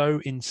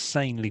so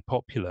insanely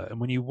popular. And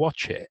when you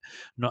watch it,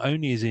 not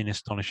only is he in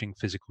astonishing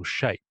physical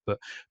shape, but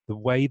the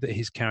way that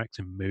his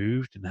character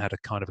moved and had a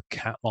kind of a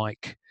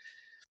cat-like,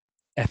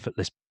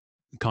 effortless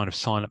kind of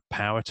silent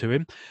power to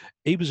him.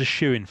 He was a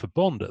shoo-in for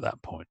Bond at that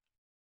point.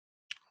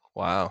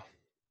 Wow.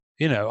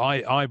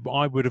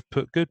 I would have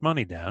put good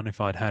money down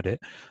if I'd had it,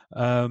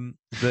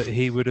 that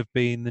he would have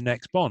been the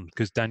next Bond,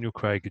 because Daniel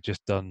Craig had just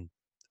done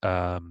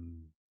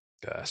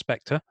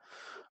Spectre,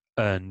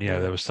 and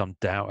there was some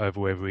doubt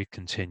over whether he'd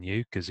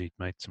continue, because he'd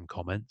made some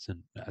comments,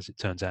 and as it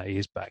turns out, he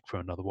is back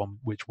for another one,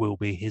 which will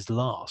be his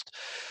last.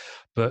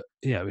 But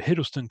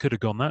Hiddleston could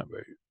have gone that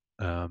route.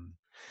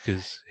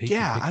 because he can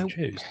Yeah, pick and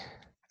choose.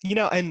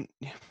 and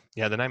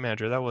yeah, The Night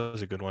Manager, that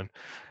was a good one.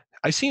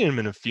 I've seen him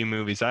in a few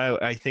movies.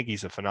 I think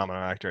he's a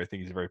phenomenal actor. I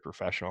think he's very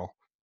professional,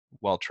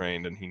 well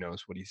trained, and he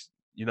knows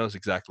he knows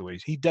exactly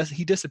what he does.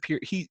 He disappear.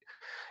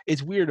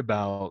 It's weird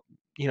about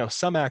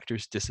some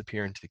actors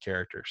disappear into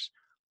characters,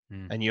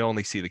 Mm, and you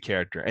only see the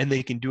character, and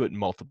they can do it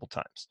multiple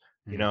times.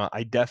 mm.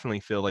 I definitely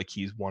feel like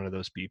he's one of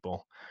those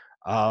people.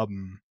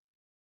 Um,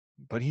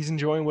 but he's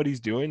enjoying what he's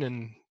doing,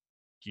 and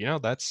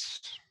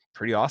that's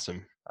pretty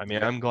awesome. I mean,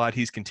 Yeah, I'm glad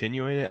he's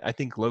continuing it. I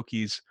think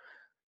Loki's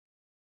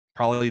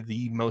probably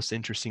the most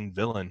interesting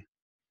villain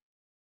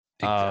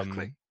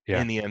exactly.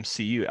 Yeah, in the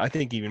MCU. I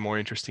think even more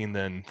interesting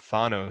than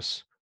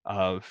Thanos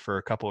for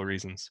a couple of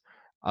reasons.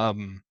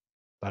 Um,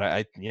 but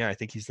I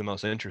think he's the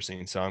most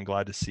interesting. So I'm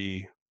glad to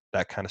see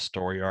that kind of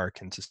story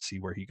arc and to see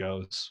where he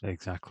goes in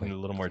exactly. a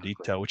little more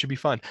detail, which would be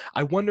fun.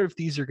 I wonder if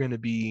these are going to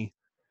be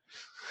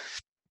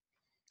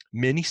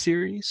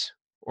miniseries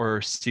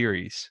or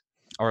series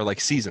or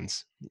like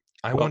seasons.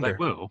 I Well, they wonder.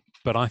 will,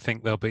 but I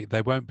think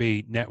they won't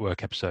be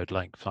network episode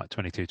length, like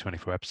 22,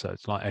 24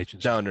 episodes, like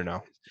Agents of No, Shield.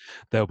 no.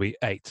 They'll be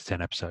 8 to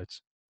 10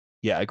 episodes,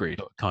 Yeah, agreed.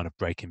 sort of kind of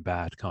Breaking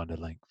Bad kind of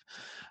length.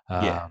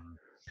 Yeah, Um,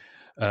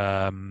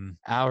 um,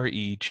 hour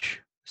each,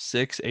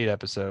 6, 8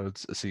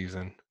 episodes a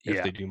season if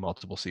yeah, they do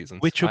multiple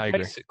seasons. which will I agree.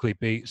 basically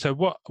be so.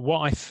 What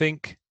I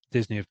think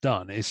Disney have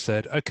done is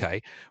said,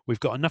 okay, we've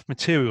got enough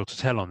material to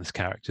tell on this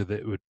character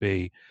that it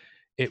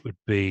would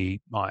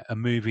be like a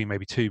movie,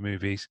 maybe 2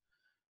 movies,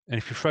 and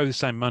if you throw the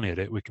same money at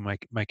it, we can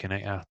make an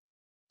 8-hour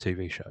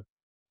TV show.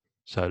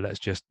 So let's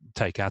just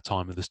take our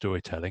time with the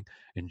storytelling,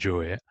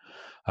 enjoy it.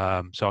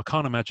 So I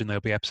can't imagine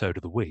there'll be episode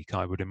of the week.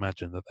 I would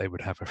imagine that they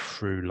would have a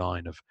through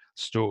line of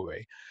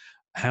story.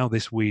 How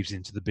this weaves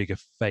into the bigger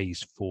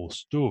Phase 4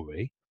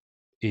 story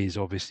is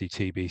obviously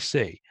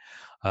TBC.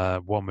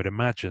 One would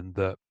imagine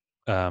that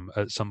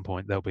at some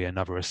point there'll be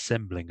another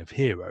assembling of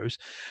heroes,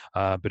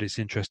 but it's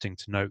interesting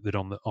to note that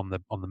on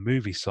the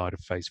movie side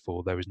of Phase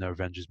 4 there is no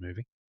Avengers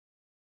movie.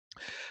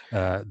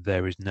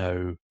 There is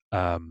no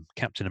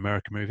Captain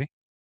America movie,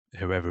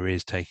 whoever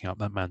is taking up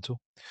that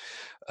mantle,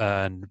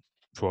 and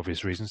for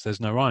obvious reasons, there's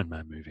no Iron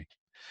Man movie.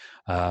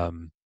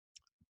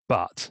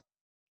 But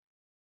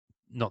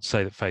not to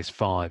say that Phase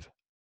 5,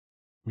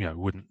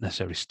 wouldn't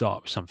necessarily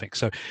start with something.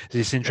 So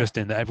it's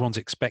interesting that everyone's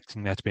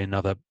expecting there to be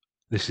another.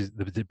 This is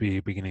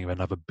the beginning of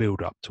another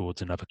build-up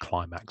towards another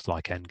climax,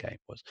 like Endgame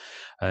was,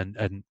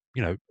 and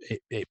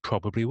it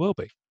probably will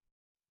be.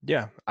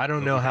 Yeah, I don't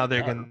But know we how don't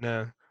they're know.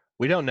 gonna.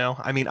 We don't know.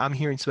 I mean, I'm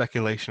hearing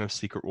speculation of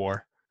Secret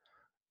War,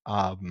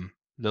 the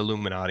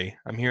Illuminati.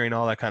 I'm hearing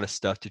all that kind of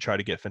stuff to try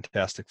to get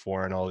Fantastic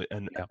Four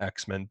and Yeah,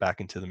 X-Men back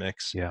into the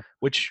mix, yeah,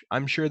 which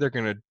I'm sure they're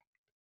gonna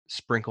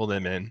sprinkle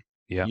them in.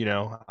 yeah,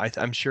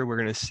 I'm sure we're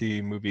gonna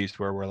see movies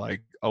where we're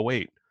like, oh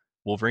wait,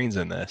 Wolverine's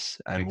in this,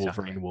 and exactly.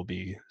 Wolverine will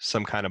be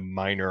some kind of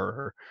minor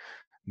or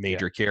Yeah,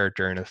 major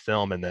character in a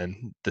film, and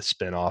then the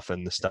spin-off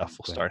and the stuff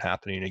will exactly. start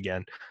happening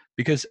again.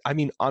 Because I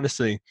mean,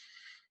 honestly,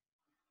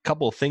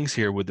 couple of things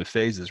here with the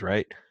phases,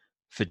 right?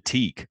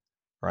 Fatigue,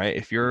 right?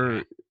 If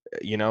you're,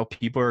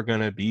 people are going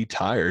to be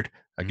tired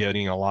of Mhm.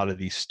 getting a lot of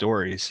these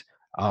stories.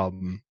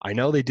 I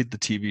know they did the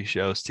TV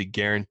shows to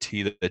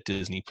guarantee that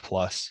Disney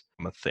Plus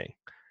a thing.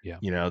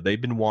 Yeah.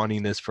 They've been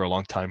wanting this for a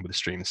long time with the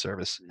streaming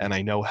service, and Mhm.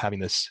 I know having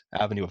this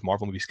avenue of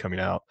Marvel movies coming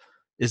out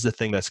is the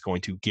thing that's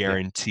going to Yeah.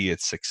 guarantee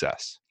its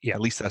success. Yeah.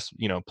 At least that's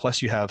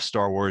plus you have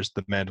Star Wars,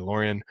 The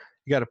Mandalorian.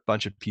 You got a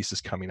bunch of pieces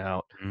coming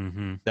out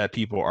Mm-hmm. that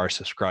people are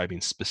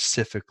subscribing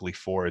specifically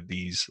for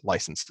these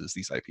licenses,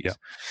 these IPs. Yeah.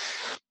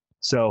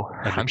 So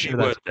And the I'm key sure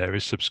word that's there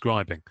is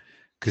subscribing,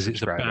 because it's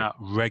subscribing. about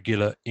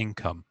regular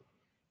income,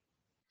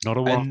 not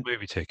a one-off And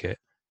movie ticket.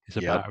 It's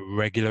yep, about a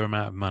regular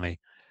amount of money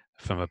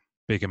from a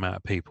big amount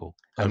of people.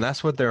 and over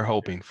that's what a they're long period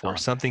hoping of for, time.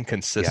 something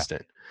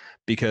consistent,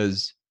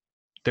 because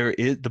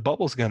the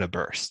bubble's going to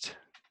burst,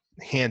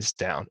 hands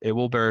down. It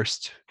will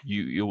burst.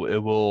 It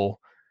will,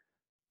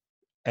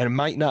 and it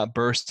might not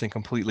burst and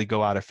completely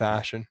go out of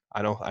fashion.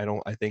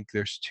 I think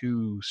there's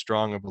too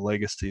strong of a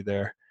legacy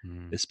there,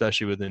 Mm,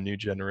 especially with the new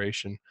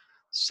generation.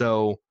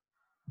 So,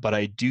 but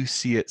I do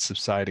see it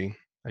subsiding.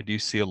 I do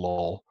see a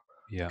lull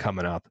yeah.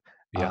 coming up.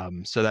 Yeah.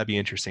 So that'd be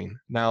interesting.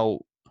 Now,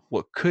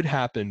 what could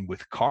happen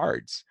with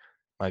cards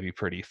might be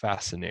pretty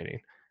fascinating.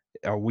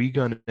 Are we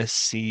going to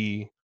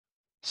see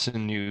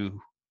some new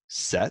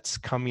sets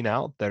coming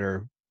out that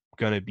are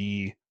going to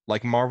be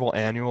like Marvel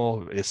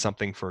Annual is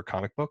something for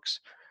comic books?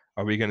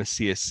 Are we going to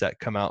see a set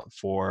come out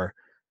for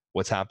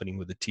what's happening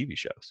with the TV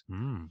shows?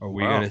 Are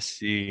we going Well, to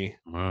see?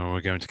 well,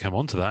 we're going to come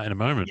on to that in a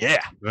moment.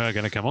 Yeah. We're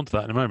going to come on to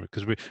that in a moment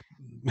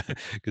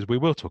because we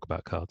will talk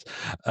about cards.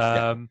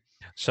 Yeah.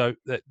 So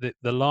the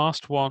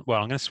last one.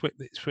 Well, I'm going to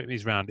switch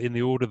these around in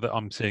the order that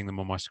I'm seeing them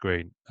on my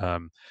screen.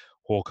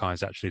 Hawkeye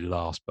is actually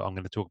last, but I'm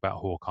going to talk about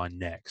Hawkeye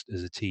next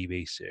as a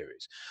TV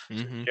series. So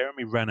Mm-hmm.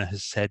 Jeremy Renner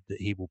has said that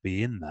he will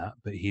be in that,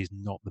 but he's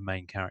not the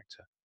main character.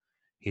 No,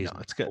 He's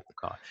it's good.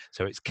 Hawkeye.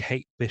 So it's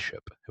Kate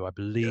Bishop, who I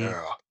believe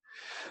Yeah.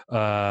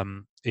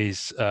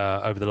 is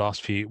over the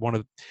last few.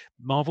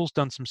 Marvel's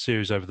done some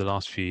series over the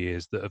last few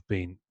years that have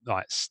been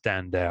like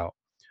standout,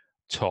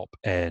 top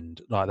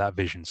end, like that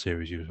Vision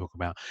series you were talking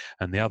about,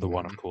 and the other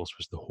one, of course,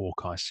 was the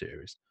Hawkeye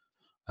series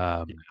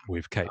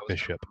with Kate That was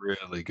Bishop, a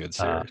really good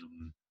series.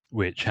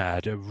 which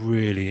had a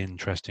really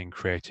interesting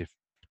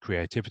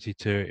creativity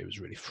to it. It was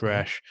really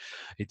fresh.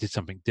 It did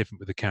something different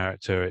with the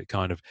character. It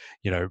kind of,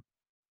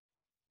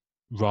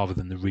 rather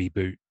than the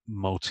reboot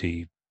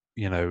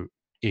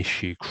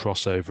issue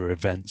crossover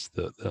events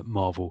that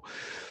Marvel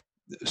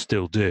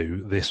still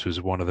do, this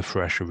was one of the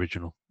fresh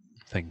original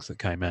things that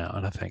came out,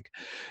 and I think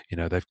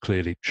they've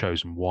clearly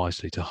chosen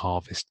wisely to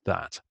harvest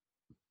that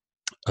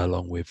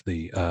along with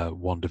the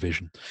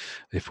WandaVision,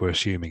 if we're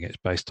assuming it's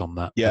based on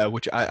that. Yeah,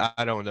 which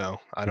I don't know.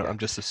 I'm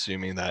just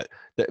assuming that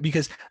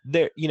because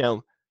there,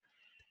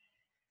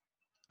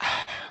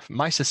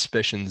 my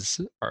suspicions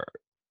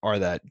are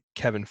that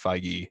Kevin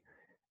Feige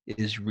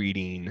is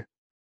reading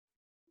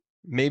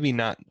maybe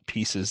not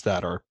pieces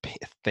that are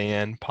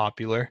fan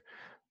popular,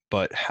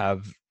 but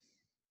have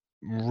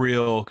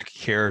real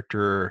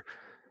character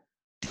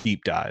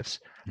deep dives.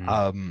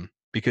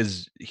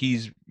 Because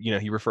he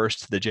refers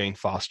to the Jane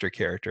Foster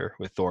character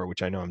with Thor,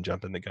 which I know I'm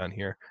jumping the gun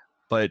here,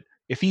 but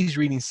if he's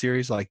reading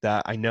series like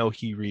that, I know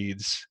he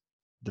reads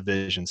the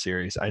Vision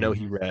series. I know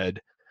he read,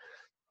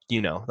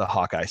 the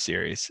Hawkeye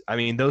series. I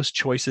mean, those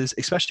choices,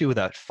 especially with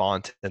that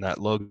font and that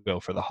logo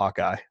for the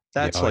Hawkeye,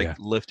 that's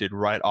lifted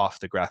right off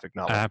the graphic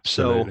novel.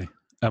 Absolutely. So,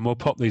 and we'll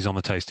pop these on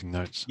the tasting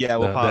notes. Yeah,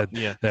 we'll pop.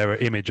 Yeah, there are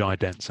image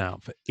idents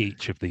out for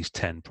each of these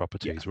 10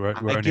 properties. Yeah,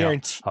 we're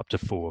only up to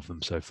 4 of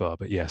them so far,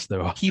 but yes,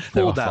 there are. He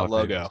pulled that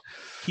logo. Images.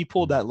 He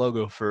pulled that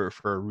logo for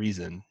a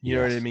reason. You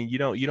know what I mean? You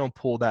don't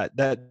pull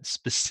that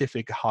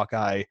specific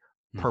Hawkeye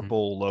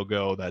purple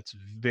logo that's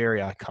very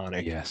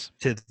iconic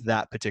to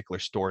that particular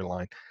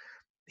storyline.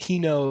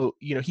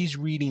 He's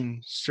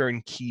reading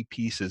certain key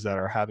pieces that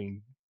are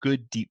having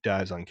good deep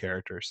dives on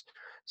characters.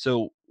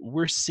 So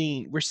we're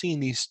seeing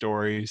these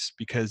stories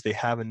because they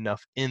have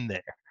enough in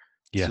there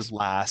to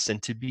last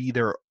and to be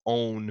their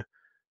own.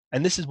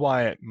 And this is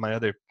why my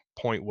other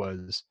point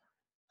was,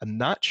 I'm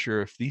not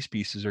sure if these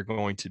pieces are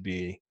going to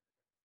be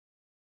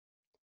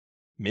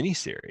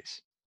miniseries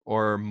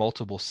or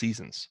multiple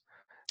seasons,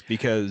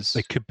 because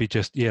they could be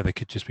they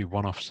could just be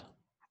one-offs.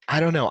 I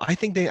don't know. I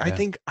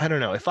don't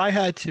know. If I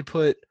had to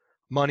put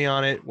money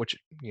on it, which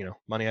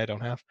money I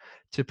don't have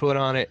to put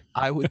on it,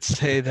 I would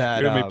say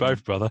that you and me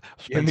both, brother.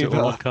 Spend it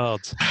all on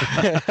cards.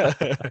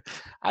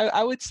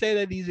 I would say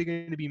that these are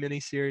going to be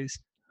miniseries.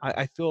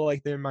 I feel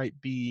like there might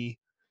be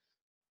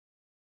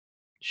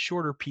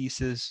shorter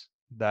pieces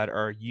that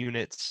are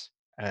units,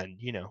 and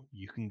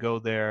you can go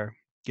there,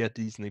 get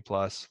Disney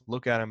Plus,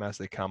 look at them as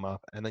they come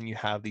up, and then you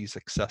have these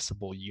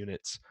accessible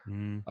units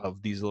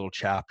of these little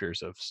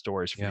chapters of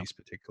stories for these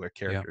particular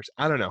characters.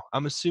 I don't know.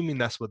 I'm assuming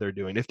that's what they're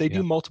doing. If they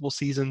do multiple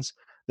seasons,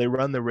 they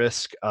run the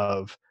risk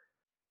of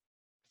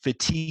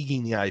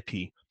fatiguing the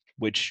IP,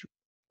 which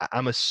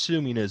I'm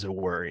assuming is a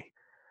worry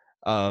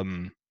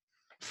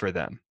for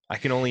them. I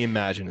can only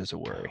imagine is a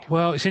worry.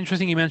 Well, it's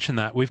interesting you mentioned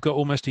that. We've got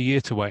almost a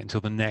year to wait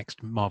until the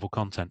next Marvel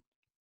content.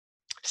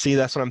 See,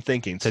 that's what I'm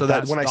thinking. So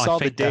that when I saw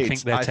the dates, I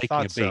think they're taking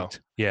a beat. So.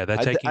 Yeah, they're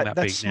taking that beat now.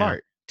 That's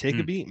smart. Take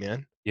a beat,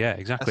 man. Yeah,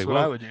 exactly. That's what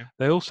I would do.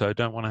 They also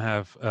don't want to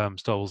have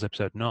Star Wars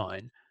Episode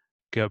 9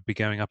 be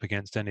going up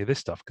against any of this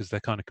stuff because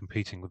they're kind of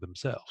competing with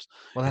themselves.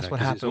 Well, that's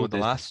what happened with the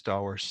last Star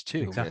Wars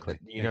too. Exactly.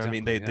 What I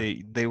mean?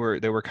 They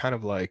were kind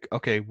of like,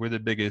 okay, we're the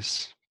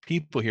biggest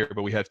people here,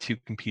 but we have 2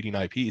 competing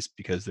IPs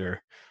because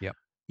they're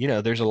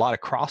there's a lot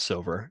of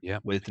crossover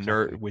with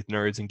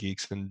nerds and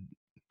geeks and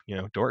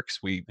dorks.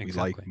 We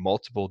like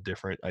multiple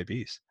different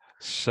IPs.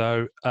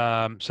 So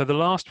so the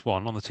last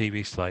one on the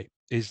TV slate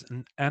is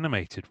an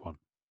animated one.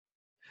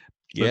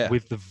 But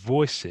with the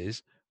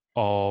voices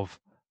of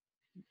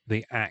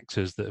the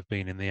actors that have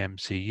been in the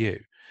MCU.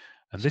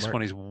 And this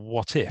one is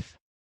What If,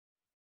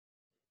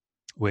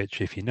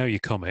 which, if you know your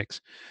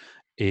comics,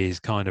 is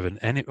kind of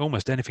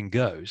almost anything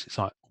goes. It's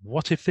like,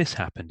 what if this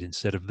happened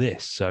instead of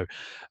this? So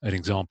an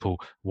example,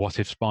 what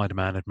if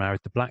Spider-Man had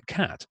married the Black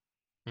Cat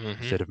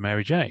instead of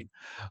Mary Jane?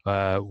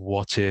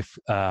 What if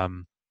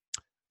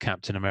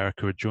Captain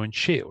America had joined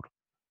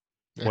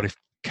S.H.I.E.L.D.? What if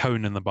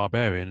Conan the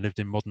Barbarian lived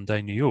in modern day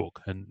New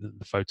York and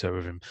the photo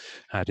of him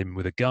had him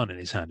with a gun in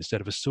his hand instead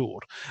of a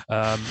sword?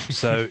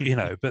 So,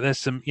 but there's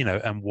some,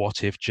 and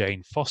what if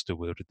Jane Foster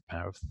wielded the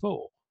power of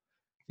Thor?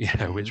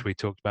 Which we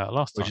talked about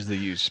last time. Which is the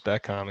huge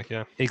spec comic,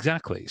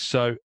 Exactly.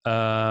 So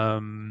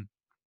I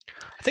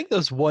think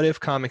those what if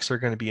comics are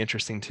going to be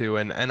interesting too,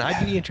 and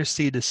I'd be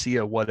interested to see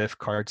a what if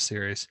card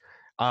series.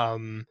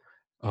 That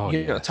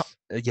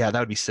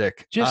would be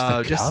sick.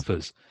 Just the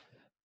covers.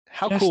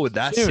 How cool would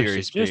that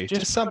series be?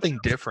 Just something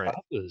different.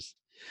 Covers.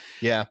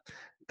 Yeah,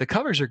 the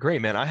covers are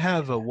great, man. I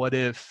have a what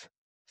if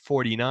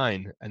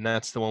 49, and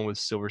that's the one with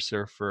Silver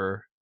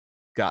Surfer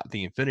got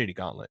the Infinity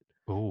Gauntlet.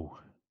 Oh.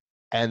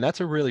 And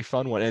that's a really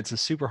fun one. It's a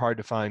super hard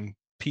to find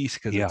piece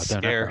because it's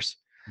scarce.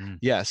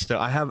 Yeah, so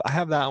I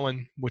have that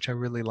one, which I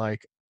really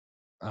like,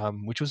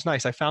 which was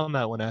nice. I found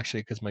that one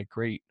actually because my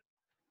great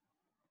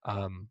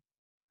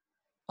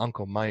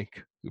Uncle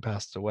Mike, who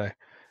passed away,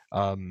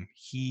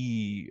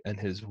 he and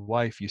his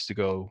wife used to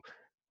go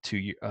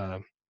to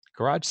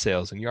garage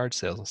sales and yard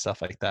sales and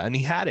stuff like that, and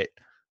he had it.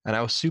 And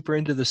I was super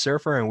into the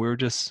Surfer, and we were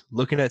just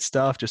looking at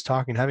stuff, just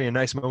talking, having a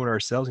nice moment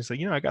ourselves. He's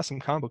like, I got some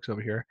comic books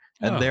over here,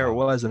 and there it Oh,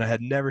 was, and I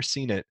had never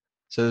seen it.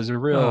 So there's a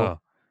real oh,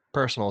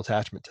 personal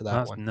attachment to that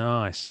that's one.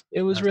 nice.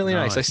 It was That's really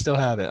nice. I nice. still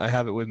have it. I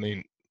have it with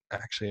me,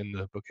 actually, in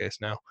the bookcase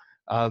now.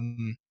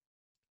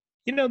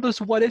 Those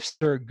what ifs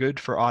are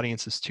good for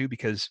audiences too,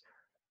 because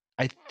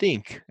I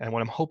think, and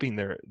what I'm hoping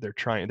they're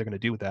going to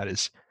do with that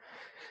is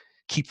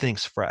keep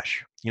things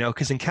fresh.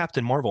 Because in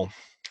Captain Marvel,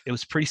 it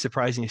was pretty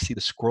surprising to see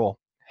the Skrull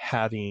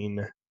having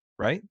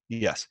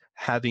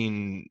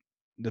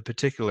the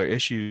particular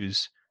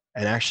issues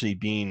and actually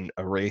being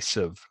a race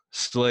of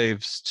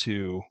slaves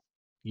to,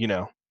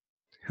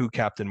 who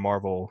Captain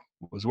Marvel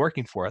was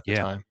working for at the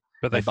Yeah, time.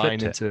 but they And buying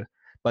flipped it. into,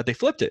 but they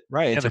flipped it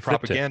right Yeah, into they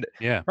flipped it. propaganda,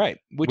 Yeah, right?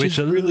 Which which is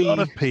a lot really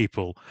of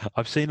people,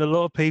 I've seen a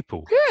lot of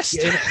people pissed.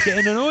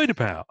 getting annoyed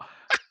about.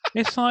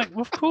 It's like,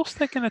 well, of course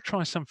they're going to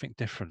try something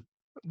different.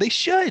 They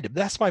should.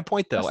 That's my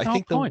point, though. That's I the whole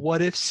think the point.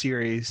 What If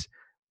series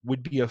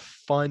would be a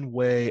fun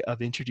way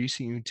of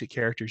introducing you to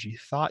characters you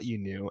thought you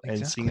knew and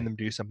seeing Exactly. them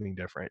do something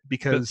different. But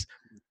Because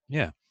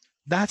yeah,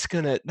 that's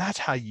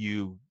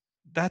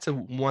a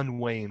one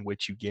way in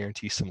which you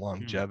guarantee some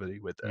longevity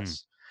with mm,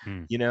 this.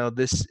 mm,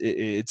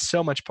 It's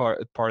so much part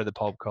of the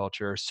pulp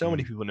culture. So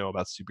many mm, people know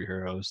about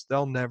superheroes.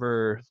 They'll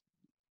never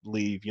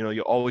leave. You'll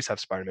always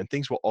have Spider-Man.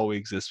 Things will always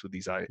exist with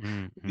these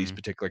mm.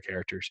 particular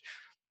characters.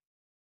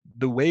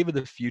 The wave of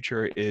the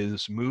future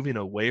is moving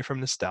away from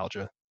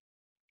nostalgia,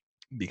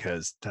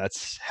 because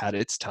that's had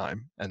its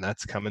time and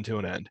that's coming to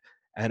an end.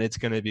 And it's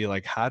going to be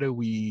like, how do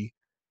we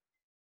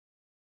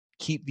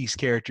keep these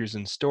characters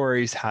in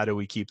stories? How do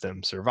we keep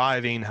them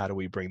surviving? How do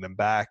we bring them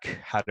back?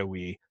 How do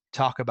we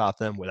talk about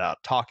them without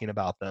talking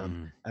about them?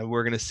 Mm. And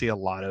we're going to see a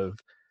lot of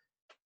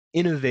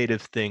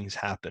innovative things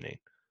happening.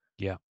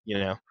 Yeah.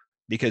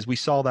 Because we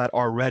saw that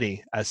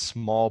already as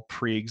small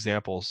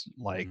pre-examples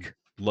like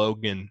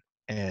Logan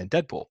and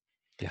Deadpool.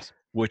 Yes.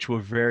 Which were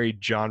very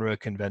genre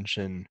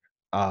convention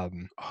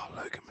Logan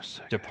was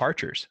so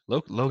departures.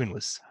 Logan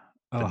was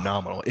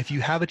phenomenal. If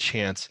you have a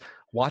chance,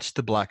 watch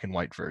the black and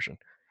white version,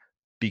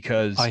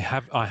 because I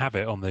have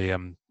it on the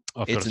I've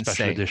got a special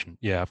insane. edition.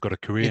 Yeah, I've got a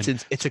Korean.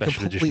 It's a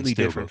completely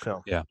different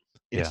film. Yeah,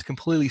 it's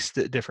completely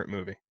different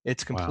movie.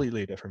 It's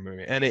completely different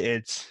movie, and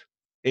it's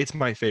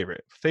my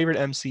favorite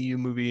MCU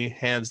movie,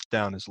 hands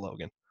down, is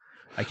Logan.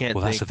 I can't.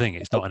 Well, that's the thing.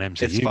 It's not an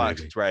MCU it's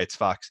Fox, movie, right? It's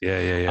Fox.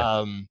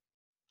 Yeah.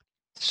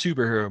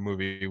 Superhero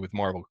movie with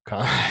Marvel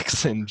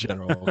Comics in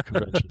general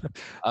convention,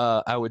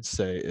 I would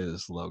say,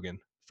 is Logan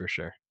for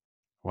sure.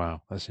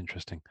 Wow, that's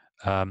interesting.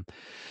 Sure,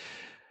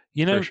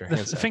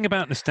 the thing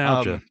about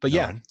nostalgia. But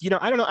yeah,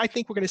 I don't know. I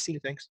think we're going to see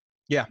things.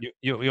 Yeah,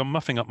 you're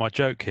muffing up my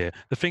joke here.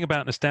 The thing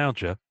about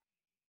nostalgia,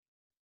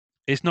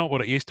 it's not what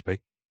it used to be.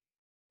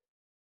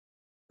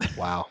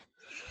 Wow.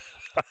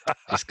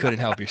 Just couldn't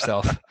help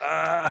yourself.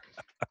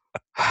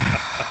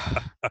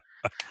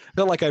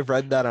 Feel like I've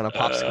read that on a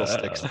popsicle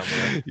stick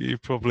somewhere. You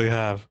probably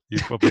have.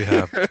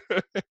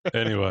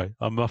 Anyway,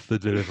 I muffed the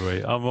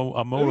delivery. I'm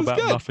all about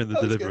good. muffing the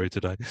delivery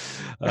today.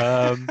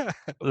 I'm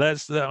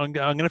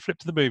going to flip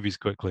to the movies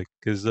quickly,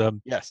 because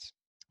yes,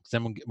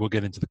 then we'll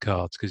get into the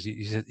cards, because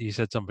you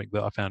said something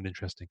that I found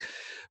interesting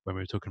when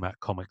we were talking about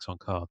comics on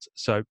cards.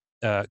 So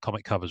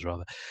comic covers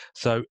rather.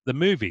 So the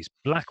movies,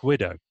 Black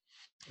Widow.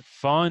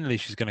 Finally,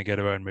 she's going to get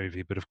her own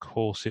movie, but of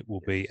course it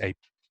will be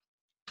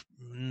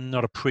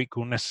not a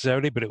prequel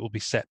necessarily, but it will be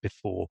set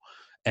before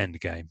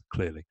Endgame,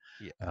 clearly.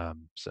 Yeah.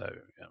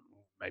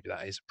 Maybe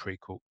that is a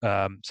prequel.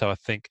 So I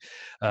think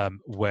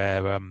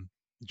where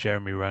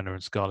Jeremy Renner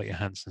and Scarlett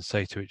Johansson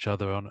say to each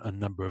other on a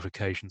number of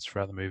occasions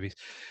throughout the movies,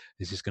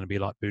 is this going to be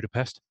like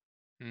Budapest?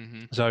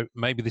 Mm-hmm. So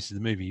maybe this is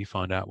the movie you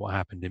find out what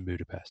happened in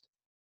Budapest.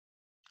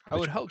 I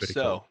would hope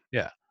so. Cool.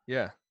 Yeah.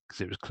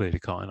 Because it was clearly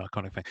quite an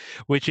iconic thing,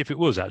 which, if it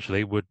was,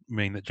 actually would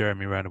mean that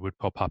Jeremy Renner would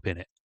pop up in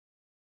it.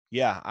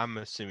 Yeah, I'm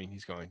assuming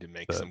he's going to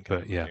make some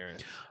kind of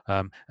appearance.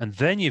 And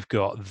then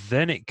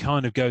it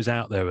kind of goes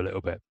out there a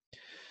little bit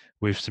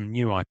with some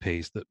new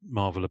IPs that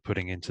Marvel are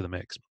putting into the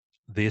mix.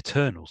 The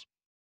Eternals.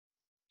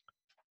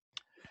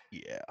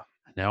 Yeah.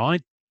 Now,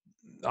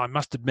 I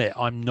must admit,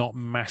 I'm not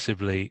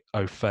massively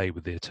au fait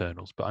with the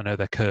Eternals, but I know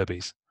they're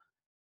Kirby's.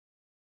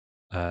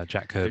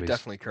 Jack Kirby's. They're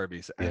definitely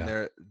Kirby's,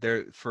 and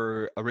they're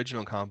for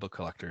original comic book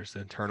collectors.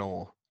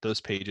 Those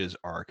pages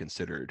are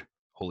considered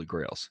holy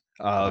grails.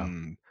 Wow.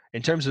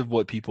 In terms of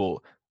what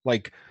people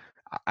like,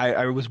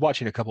 I was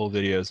watching a couple of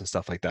videos and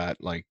stuff like that.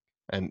 Like,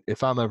 and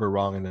if I'm ever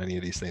wrong in any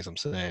of these things I'm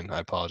saying, I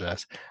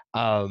apologize.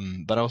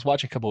 But I was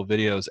watching a couple of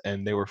videos,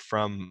 and they were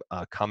from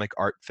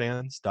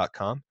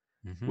comicartfans.com,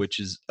 which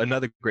is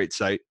another great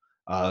site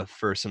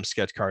for some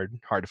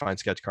hard to find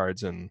sketch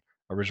cards and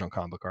original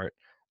comic book art.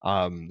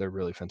 They're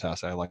really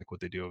fantastic. I like what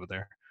they do over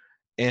there.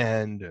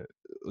 And it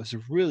was a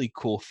really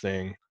cool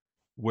thing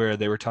where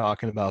they were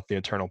talking about the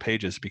Eternal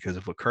pages because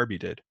of what Kirby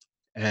did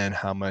and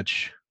how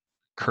much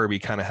Kirby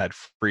kind of had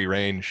free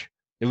range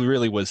It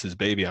really was his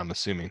baby, I'm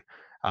assuming,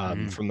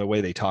 from the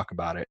way they talk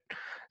about it.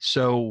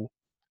 So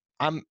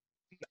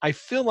I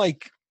feel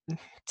like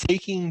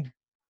taking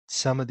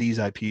some of these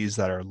IPs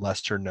that are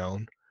lesser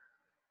known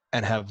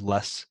and have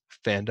less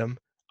fandom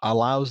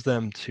allows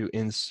them to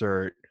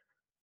insert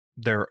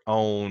their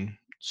own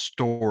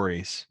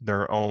stories,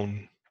 their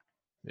own.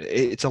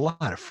 It's a lot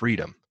of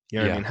freedom. You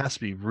know what I Yeah. mean? It has to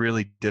be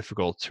really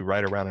difficult to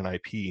write around an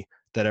IP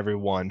that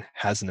everyone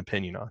has an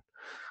opinion on.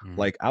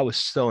 Like, I was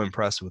so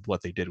impressed with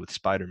what they did with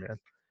Spider-Man,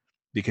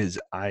 because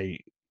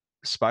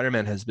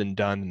Spider-Man has been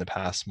done in the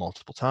past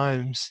multiple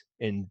times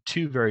in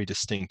two very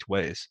distinct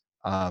ways.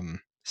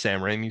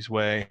 Sam Raimi's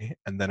way,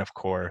 and then of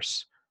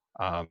course,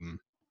 I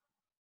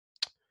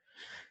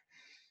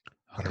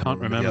I don't can't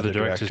remember the remember the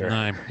other director's director.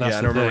 name. Yeah, That's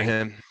I the don't remember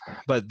thing. him,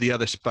 but the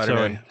other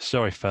Spider-Man.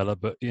 Sorry, fella,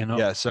 but you're not.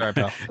 Yeah, sorry,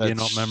 pal. You're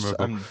not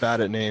memorable. I'm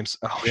bad at names.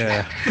 Oh,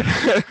 Yeah.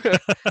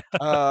 shit.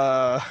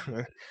 uh,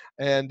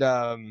 and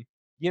and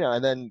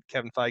then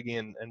Kevin Feige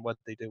and what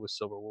they did with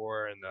Civil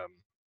War and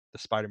the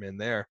Spider-Man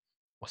there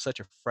was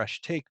such a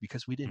fresh take,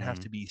 because we didn't have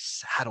to be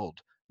saddled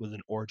with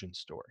an origin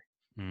story,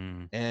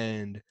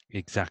 and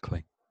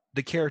Exactly.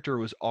 the character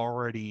was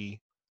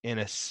already in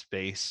a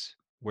space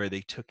where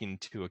they took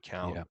into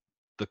account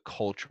the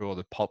cultural,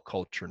 the pop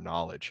culture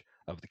knowledge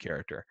of the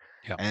character.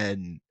 Yeah.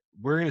 And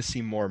we're going to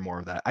see more and more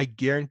of that. I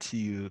guarantee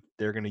you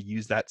they're going to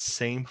use that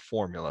same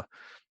formula,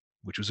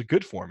 which was a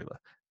good formula,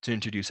 to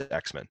introduce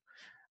X-Men.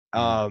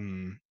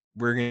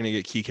 We're going to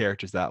get key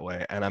characters that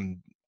way. And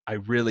I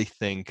really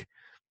think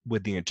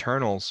with the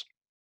Eternals,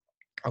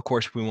 of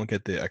course, we won't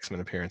get the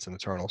X-Men appearance in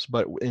Eternals,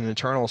 but in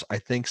Eternals, I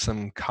think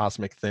some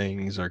cosmic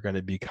things are going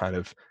to be kind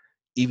of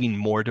even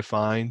more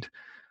defined.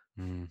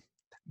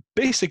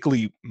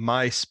 Basically,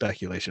 my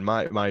speculation,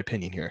 my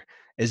opinion here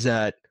is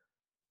that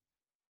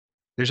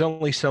there's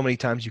only so many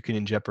times you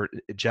can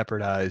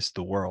jeopardize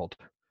the world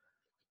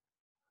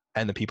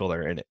and the people that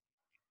are in it.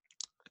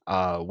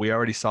 We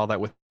already saw that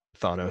with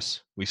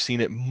Thanos. We've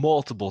seen it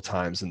multiple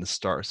times in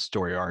the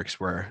story arcs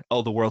where,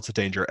 oh, the world's a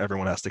danger,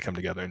 everyone has to come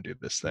together and do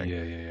this thing.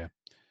 Yeah.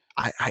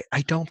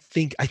 I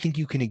think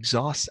you can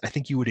exhaust. I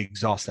think you would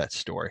exhaust that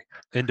story.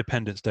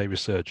 Independence Day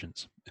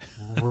resurgence.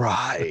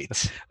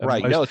 Right.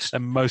 Right.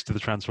 Most of the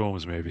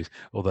Transformers movies,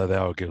 although they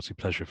are a guilty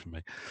pleasure for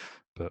me.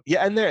 But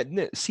yeah, and they're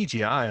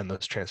CGI on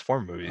those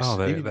Transformer movies,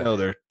 even though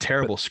they're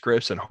terrible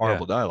scripts and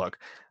horrible dialogue,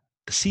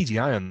 the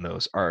CGI on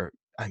those are,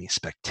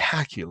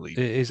 spectacularly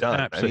done. It is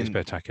absolutely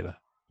spectacular.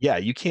 Yeah,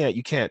 you can't.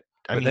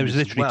 There was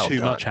literally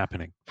too much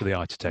happening for the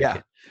eye to take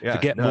in. Yeah.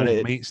 Forget more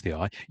meets the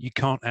eye. You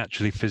can't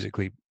actually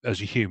physically,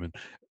 as a human,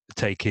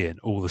 take in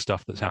all the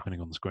stuff that's happening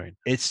on the screen.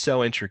 It's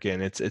so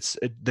intricate.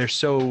 They're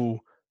so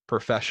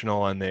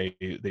professional, and they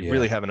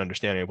really have an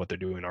understanding of what they're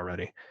doing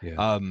already.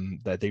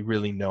 That they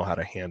really know how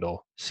to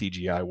handle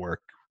CGI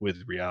work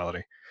with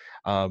reality,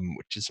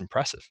 which is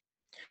impressive.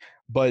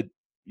 But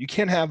you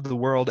can't have the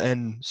world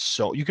end,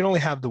 so you can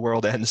only have the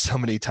world end so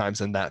many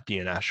times and that be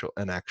an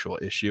actual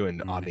issue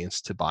and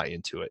audience to buy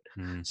into it.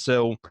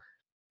 So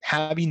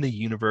having the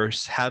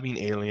universe, having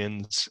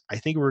aliens, I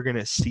think we're going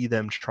to see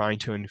them trying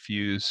to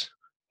infuse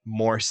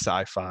more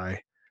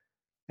sci-fi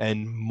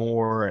and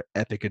more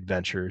epic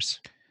adventures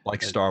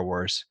like Star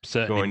Wars.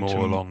 Certainly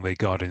more along the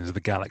Guardians of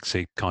the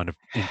Galaxy kind of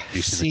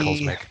introducing the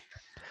cosmic.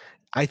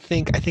 I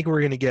think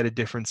we're going to get a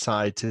different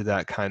side to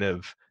that kind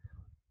of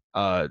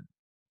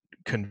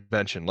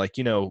convention. Like,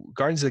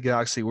 Guardians of the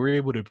Galaxy, we were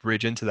able to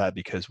bridge into that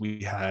because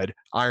we had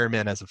Iron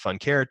Man as a fun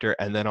character,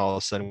 and then all of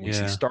a sudden we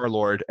see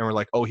Star-Lord and we're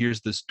like, oh,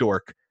 here's this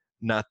dork,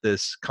 not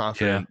this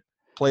confident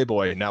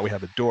playboy. Now we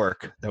have a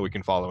dork that we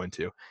can follow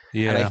into.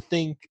 And I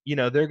think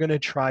they're going to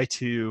try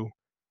to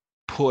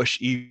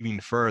push even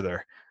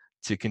further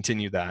to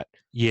continue that.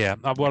 What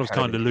I was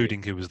kind of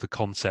alluding to was the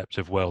concept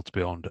of worlds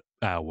beyond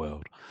our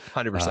world.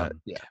 100%.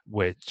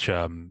 Which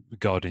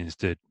Guardians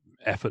did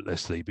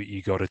effortlessly, but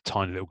you got a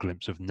tiny little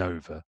glimpse of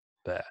Nova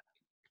there.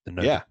 The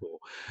Nova Corps.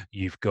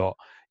 You've got,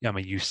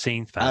 you've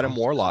seen Thanos Adam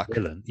Warlock as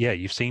a villain. Yeah,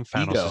 you've seen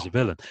Thanos as a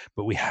villain,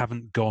 but we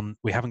haven't gone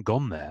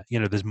there.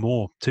 There's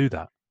more to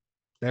that.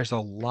 There's a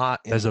lot.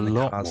 There's a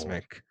lot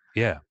cosmic. More.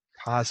 Yeah.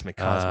 Cosmic.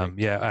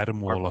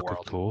 Adam Warlock, world.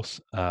 Of course.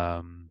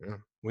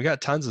 We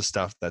got tons of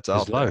stuff that's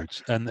out there.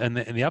 Loads. And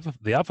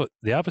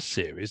the other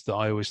series that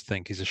I always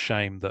think is a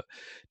shame that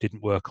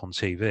didn't work on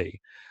TV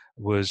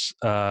was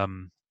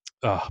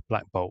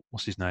Black Bolt.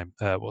 What's his name?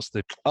 What's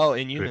the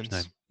Inhumans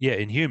name? Yeah,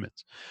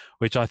 Inhumans.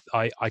 Which I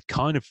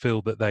kind of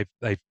feel that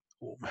they've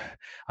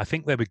I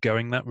think they were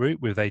going that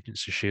route with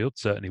Agents of S.H.I.E.L.D.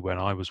 certainly when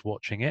I was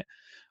watching it.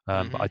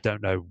 But I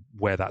don't know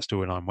where that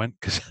storyline went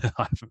because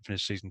I haven't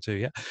finished season 2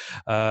 yet.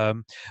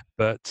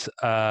 But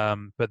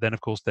then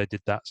of course they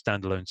did that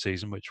standalone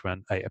season which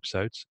ran 8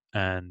 episodes,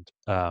 and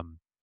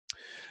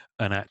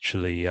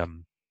actually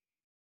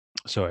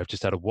sorry, I've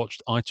just had a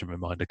watched item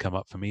reminder come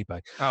up from eBay.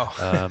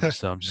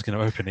 So I'm just going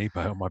to open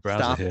eBay on my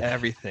browser. Stop here.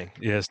 Everything.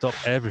 Yeah, stop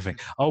everything.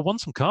 I won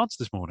some cards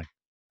this morning.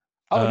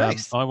 Oh,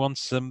 nice. I won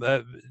some,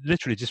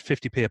 literally just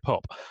 50p a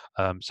pop,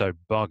 so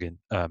bargain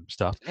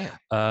stuff.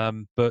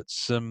 But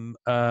some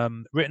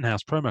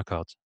Rittenhouse promo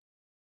cards.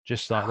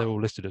 Just like they're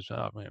all listed as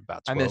about 12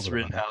 I miss of them,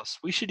 I think. Rittenhouse.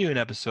 We should do an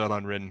episode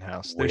on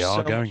Rittenhouse. We There's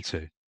are so going much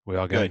to. We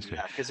are going good, to.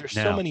 yeah, because there's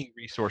Now, so many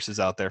resources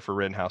out there for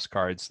Rittenhouse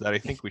cards that I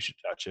think we should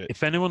touch it.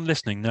 if anyone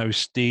listening knows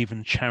Steve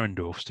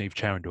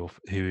Charendorf,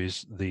 who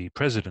is the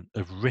president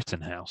of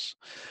Rittenhouse,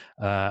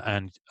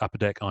 and Upper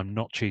Deck, I'm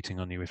not cheating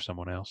on you with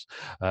someone else,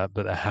 but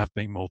there have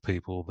been more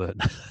people that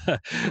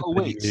Oh,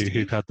 than wait, you who've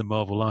Steve? had the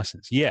Marvel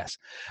license. Yes,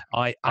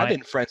 I've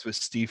been friends with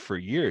Steve for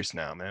years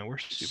now, man. We're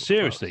super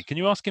seriously. close. Can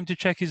you ask him to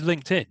check his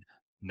LinkedIn?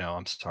 No,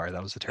 I'm sorry.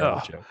 That was a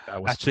terrible Oh, joke. That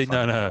was actually,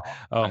 no.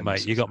 Oh, I'm mate,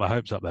 so you got my sorry.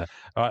 hopes up there.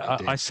 All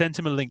right, I sent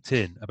him a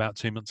LinkedIn about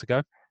 2 months ago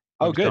when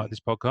Oh, we good. started this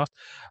podcast,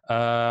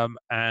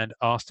 and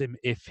asked him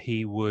if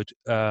he would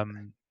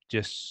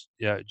just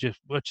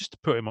to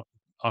put him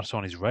us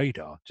on his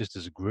radar, just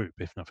as a group,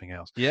 if nothing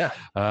else. Yeah.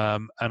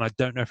 And I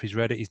don't know if he's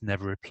read it. He's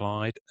never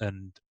replied.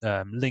 And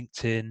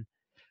LinkedIn,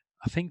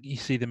 I think you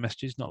see the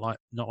messages, not like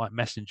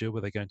Messenger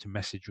where they go into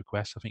message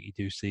requests. I think you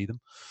do see them,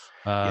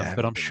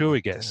 but I'm sure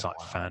he gets like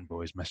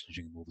fanboys messaging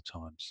him all the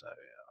time. So I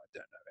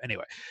don't know.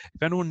 Anyway,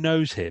 if anyone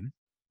knows him,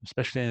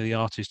 especially any of the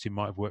artists who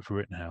might have worked for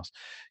Rittenhouse,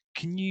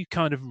 can you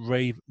kind of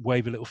wave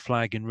a little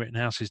flag in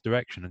Rittenhouse's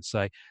direction and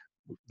say,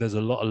 there's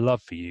a lot of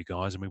love for you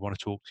guys and we want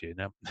to talk to you?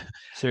 Now,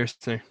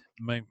 seriously,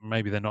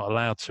 maybe they're not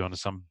allowed to under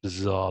some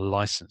bizarre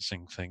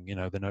licensing thing. You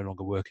know, they're no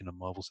longer working on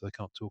Marvel, so they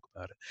can't talk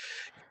about it.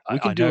 We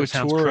can do a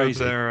tour of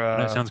their. I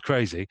know it sounds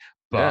crazy,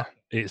 but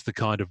it's the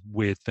kind of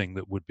weird thing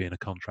that would be in a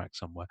contract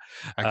somewhere.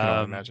 I can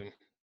only imagine.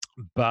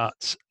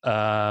 But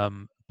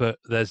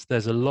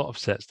there's a lot of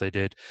sets they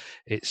did.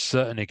 It's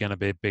certainly going to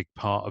be a big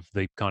part of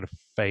the kind of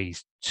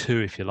phase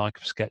 2, if you like,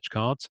 of sketch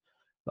cards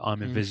that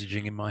I'm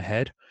envisaging in my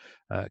head,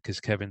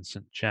 because Kevin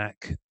St.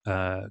 Jack,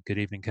 good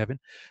evening, Kevin,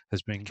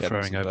 has been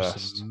throwing over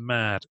some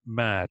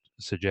mad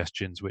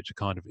suggestions, which are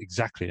kind of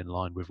exactly in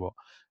line with what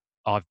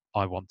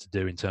I want to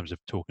do in terms of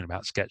talking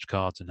about sketch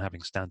cards and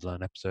having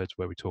standalone episodes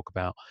where we talk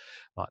about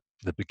like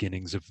the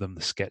beginnings of them, the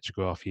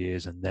sketchograph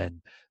years, and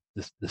then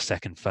the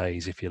second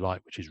phase, if you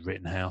like, which is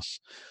Rittenhouse,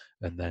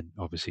 and then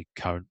obviously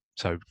current.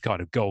 So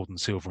kind of gold and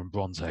silver and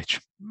bronze age.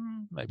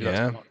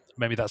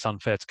 Maybe that's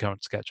unfair to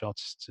current sketch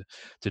artists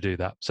to do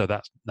that. So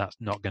that's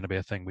not going to be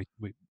a thing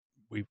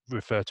we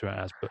refer to it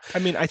as. But I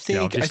mean, I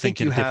think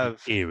you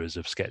have eras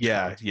of sketch.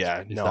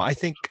 Yeah. No, I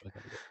think.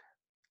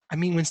 I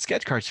mean, when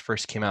sketch cards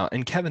first came out,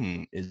 and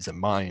Kevin is a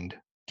mind.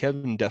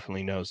 Kevin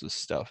definitely knows this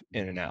stuff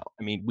in and out.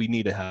 I mean, we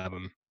need to have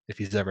him if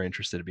he's ever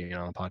interested in being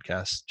on the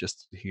podcast,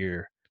 just to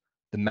hear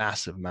the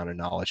massive amount of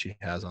knowledge he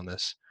has on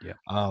this. Yeah.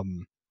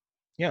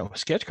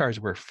 Sketch cards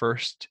were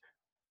first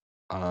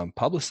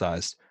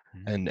publicized,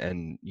 and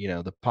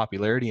the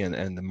popularity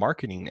and the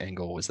marketing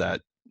angle was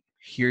that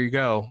here you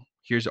go,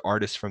 here's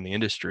artists from the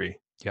industry,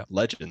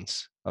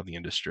 legends of the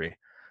industry,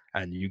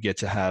 and you get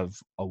to have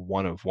a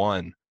one of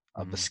one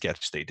of the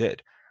sketch they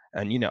did.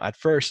 And at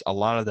first a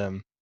lot of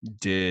them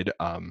did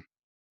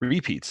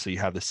repeats, so you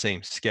have the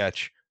same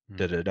sketch.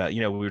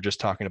 We were just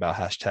talking about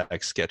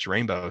hashtag sketch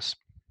rainbows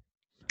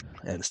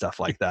and stuff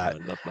like that. I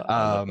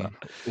love that.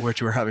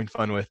 Which we're having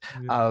fun with.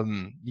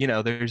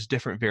 There's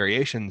different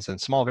variations and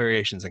small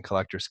variations, and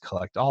collectors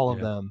collect all of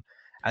them.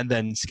 And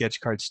then sketch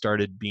cards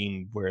started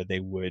being where they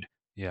would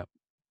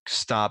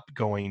stop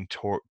going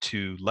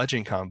to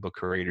legend comic book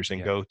creators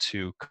and go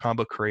to comic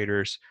book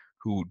creators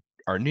who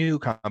are new,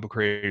 comic book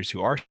creators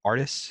who are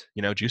artists,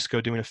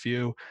 Juiceco doing a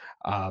few,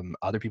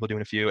 other people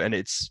doing a few. And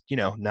it's,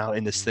 now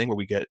in this thing where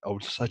we get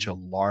such a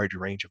large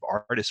range of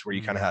artists where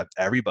you kind of have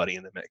everybody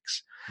in the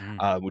mix,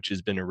 which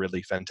has been a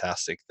really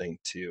fantastic thing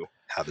to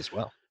have as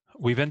well.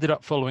 We've ended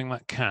up following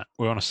that cat.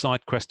 We're on a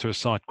side quest to a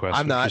side quest.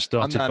 I'm not. Was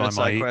started I'm not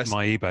by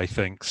my eBay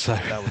thing. So,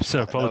 apologies.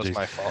 That was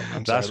my fault.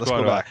 That's sorry. Let's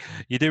go back.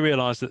 You do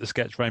realise that the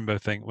sketch rainbow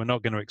thing, we're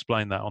not going to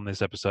explain that on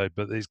this episode,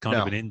 but it's kind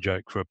of an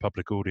in-joke for a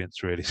public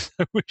audience, really. So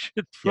we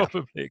should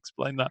probably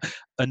explain that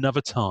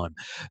another time.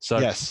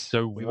 So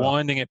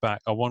winding it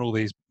back, I won all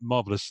these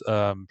marvellous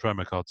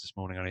promo cards this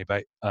morning on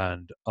eBay,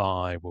 and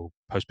I will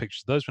post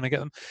pictures of those when I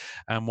get them.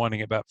 And winding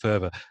it back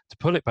further, to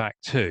pull it back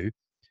to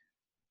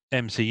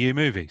MCU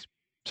movies.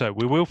 So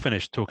we will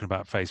finish talking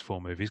about Phase 4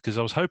 movies because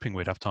I was hoping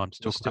we'd have time to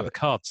talk about the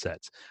card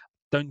sets.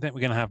 Don't think we're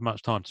going to have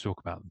much time to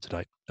talk about them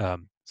today.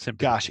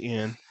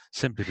 Ian.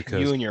 Simply because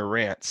you and your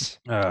rants.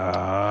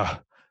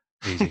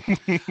 Easy.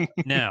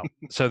 Now,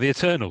 so the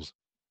Eternals.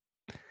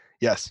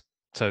 Yes.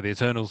 So the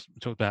Eternals, we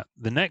talked about.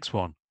 The next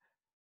one,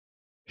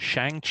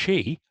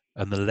 Shang-Chi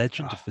and the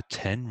Legend of the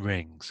Ten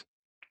Rings.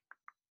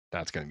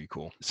 That's going to be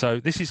cool.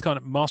 So this is kind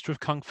of Master of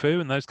Kung Fu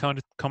and those kind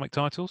of comic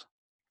titles?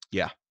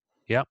 Yeah.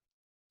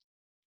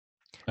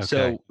 Okay.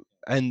 So,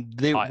 and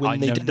they when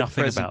they did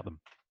nothing about them.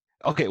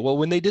 Okay, well,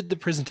 when they did the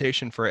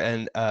presentation for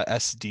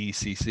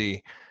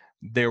SDCC,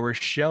 they were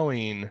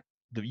showing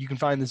you can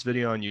find this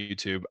video on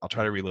YouTube. I'll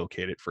try to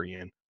relocate it for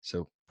Ian,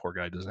 so poor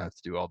guy doesn't have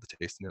to do all the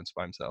tasting notes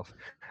by himself.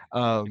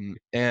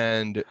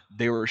 And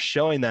they were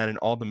showing that in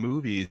all the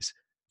movies,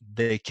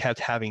 they kept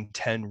having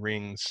 10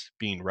 rings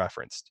being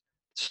referenced.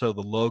 So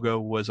the logo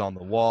was on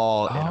the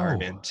wall in Iron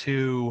Man Oh.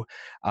 2.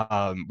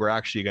 We're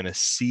actually going to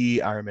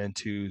see Iron Man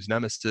 2's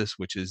nemesis,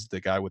 which is the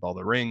guy with all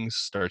the rings,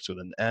 starts with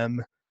an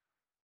M.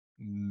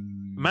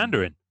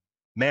 Mandarin.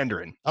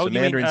 Mandarin. Oh, So you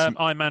mean Mandarin's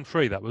Iron Man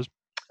 3, that was?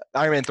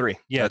 Iron Man 3.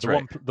 Yeah, That's the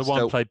right. one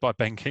So played by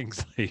Ben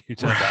Kingsley, who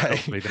turned out not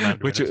to be the Mandarin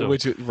which at all.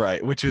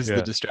 which is the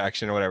Yeah.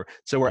 distraction or whatever.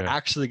 So we're Yeah.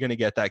 actually going to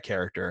get that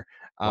character.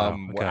 Wow,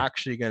 We're okay.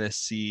 actually going to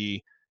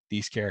see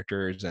these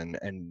characters, and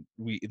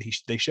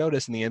they showed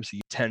us in the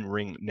MCU 10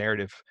 ring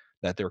narrative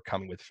that they're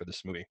coming with for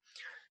this movie.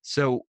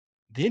 So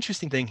the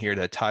interesting thing here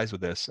that ties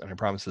with this, and I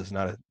promise this is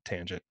not a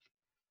tangent,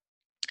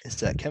 is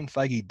that Kevin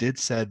Feige did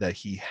said that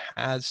he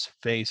has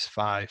Phase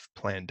 5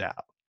 planned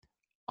out,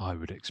 I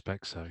would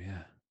expect so,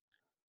 yeah.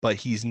 but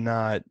he's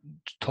not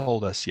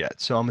told us yet.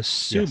 So I'm Yes.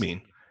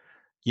 assuming,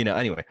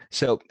 anyway.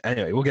 So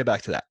anyway, we'll get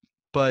back to that.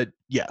 But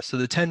yeah, so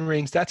the 10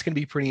 rings, that's going to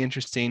be pretty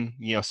interesting.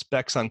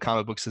 Specs on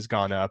comic books has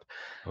gone up.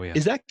 Oh, yeah.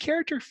 Is that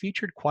character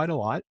featured quite a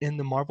lot in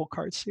the Marvel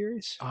card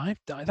series?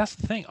 That's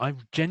the thing. I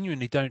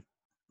genuinely don't.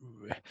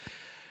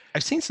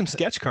 I've seen some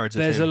sketch cards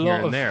of There's him a here lot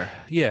and of there.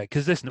 yeah.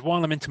 Because listen,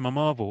 while I'm into my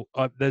Marvel,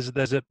 there's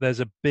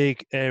a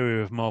big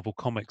area of Marvel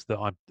comics that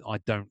I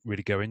don't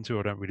really go into.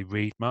 I don't really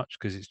read much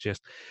because it's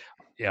just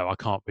I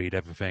can't read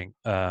everything.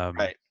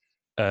 Right.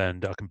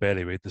 And I can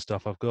barely read the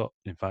stuff I've got.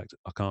 In fact,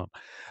 I can't.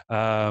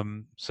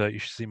 So you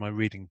should see my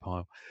reading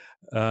pile.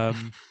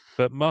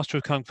 But Master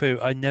of Kung Fu,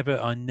 I never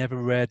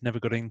read, never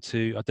got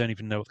into. I don't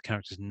even know what the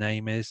character's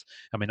name is.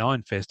 I mean,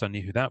 Iron Fist, I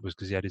knew who that was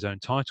because he had his own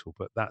title,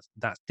 but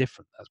that's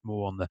different. That's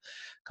more on the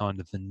kind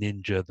of the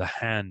ninja, the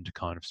hand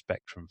kind of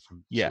spectrum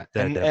from Yeah,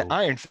 sort of Daredevil. and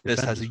Iron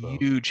Fist has a Defenders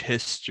world. huge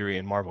history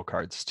in Marvel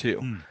cards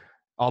too,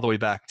 all the way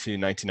back to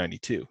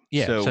 1992.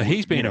 Yeah, so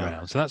he's been you know,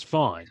 around, so that's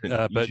fine. been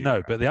But hugely no,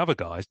 around. but the other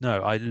guys,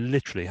 no, I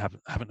literally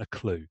haven't a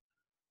clue.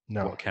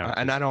 No, What characters.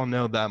 and I don't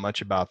know that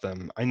much about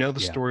them. I know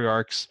the Yeah. story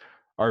arcs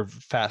are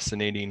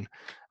fascinating.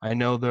 I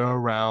know they're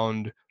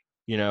around,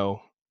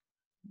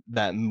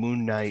 that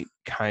Moon Knight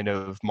kind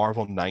of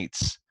Marvel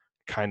Knights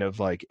kind of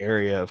like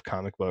area of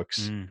comic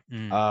books.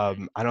 I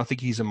don't think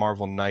he's a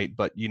Marvel Knight,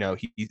 but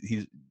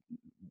he's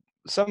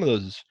some of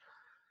those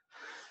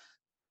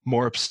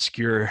more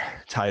obscure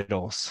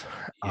titles.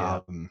 Yeah.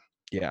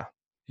 Yeah.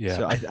 Yeah.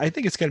 So I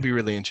think it's going to be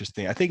really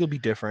interesting. I think it'll be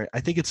different.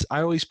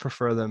 I always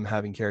prefer them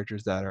having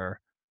characters that are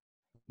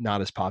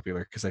not as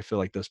popular because I feel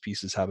like those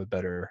pieces have a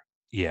better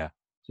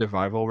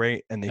survival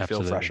rate and they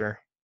feel fresher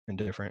and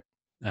different.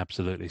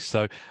 Absolutely.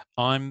 So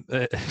I'm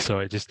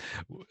sorry,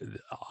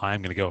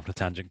 I'm going to go off on a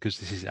tangent because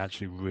this is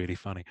actually really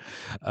funny.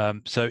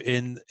 So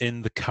in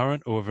the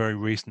current or very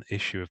recent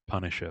issue of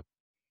Punisher,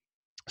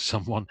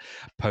 someone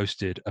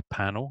posted a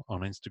panel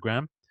on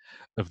Instagram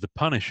of the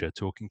Punisher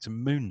talking to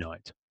Moon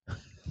Knight.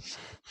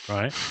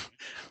 Right,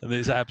 and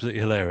it's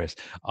absolutely hilarious.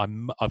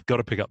 I've got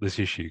to pick up this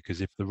issue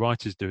because if the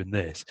writer's doing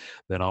this,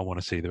 then I want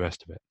to see the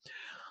rest of it.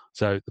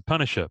 So the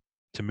Punisher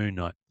to Moon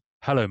Knight.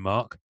 Hello,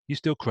 Mark. You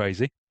still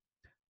crazy?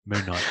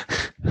 Moon Knight.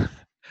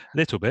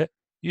 Little bit.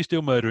 You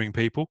still murdering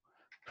people?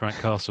 Frank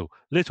Castle.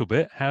 Little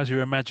bit. How's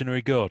your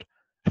imaginary god?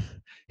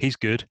 He's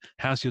good.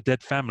 How's your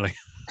dead family?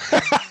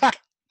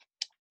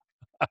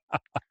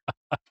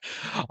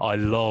 I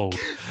lolled.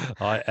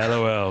 I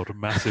LOL'd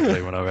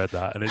massively when I read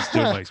that, and it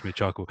still makes me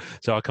chuckle.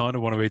 So I kind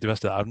of want to read the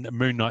rest of that.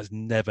 Moon Knight's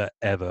never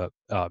ever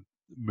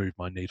moved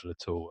my needle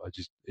at all.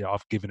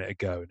 I've given it a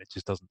go, and it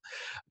just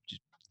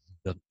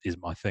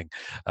isn't my thing.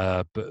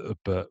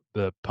 But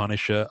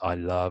Punisher, I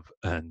love,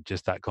 and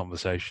just that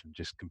conversation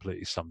just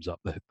completely sums up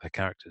the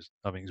characters.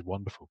 I think it's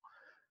wonderful.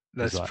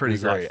 That's pretty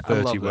great. Like 30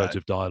 I love words that.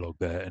 of dialogue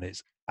there, and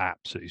it's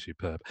absolutely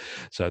superb.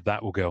 So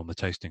that will go on the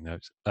tasting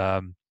notes.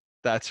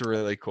 That's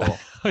really cool.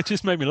 It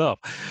just made me laugh.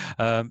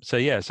 So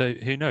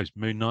who knows?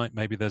 Moon Knight,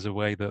 maybe there's a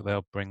way that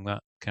they'll bring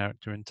that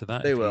character into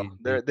that. They will.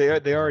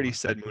 They already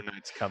said Moon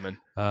Knight's coming.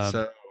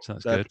 So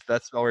that's good.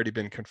 That's already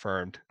been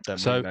confirmed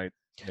that Moon Knight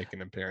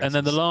making an appearance. And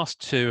then the last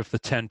 2 of the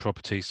 10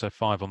 properties, so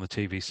 5 on the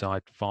TV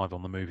side, 5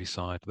 on the movie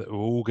side, that are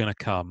all going to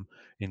come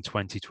in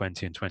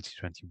 2020 and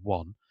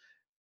 2021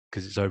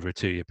 because it's over a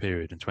 2-year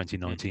period. In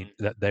 2019,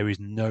 that there is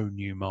no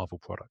new Marvel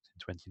product in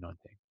 2019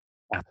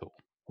 at all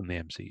from the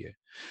MCU.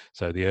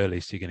 So the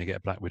earliest you're going to get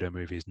a Black Widow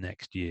movie is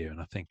next year, and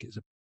I think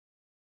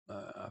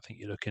I think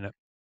you're looking at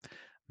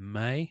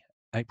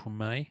April,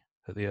 May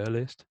at the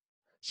earliest.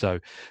 So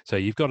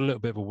you've got a little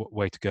bit of a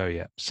way to go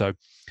yet. So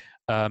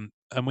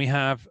and we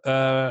have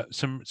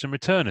some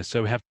returners.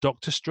 So we have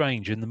Doctor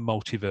Strange in the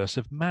Multiverse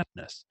of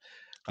Madness,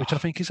 which I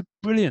think is a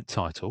brilliant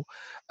title,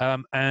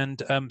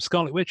 and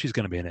Scarlet Witch is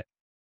going to be in it.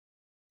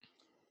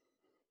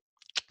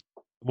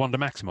 Wanda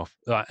Maximoff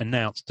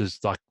announced as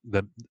like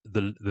the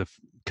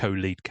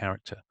co-lead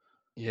character.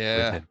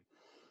 Yeah. With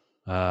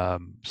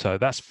him. So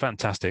that's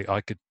fantastic.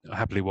 I could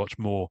happily watch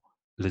more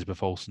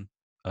Elizabeth Olsen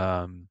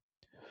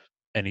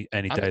any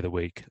day of the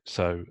week.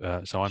 So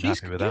I'm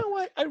happy with that. You know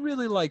what? I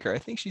really like her. I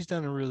think she's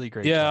done a really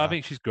great job. Yeah, I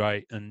think she's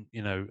great, and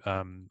she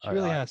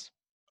really has.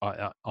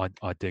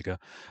 I dig her.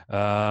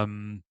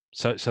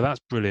 So that's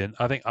brilliant.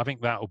 I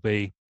think that'll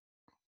be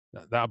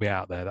that'll be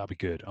out there. That'll be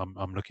good. I'm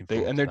looking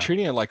forward to They're that.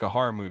 treating it like a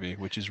horror movie,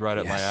 which is right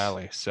up my Yes.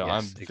 alley. So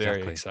I'm Yes, very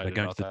exactly. excited They're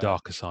going about to the that.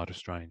 darker side of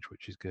Strange,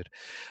 which is good.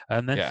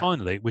 And then Yeah.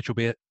 finally, which will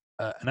be an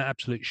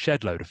absolute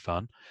shed load of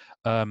fun,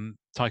 Taika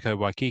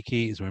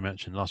Waititi, as we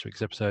mentioned last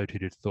week's episode, who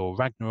did Thor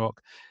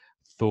Ragnarok,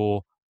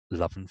 Thor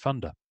Love and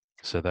Thunder.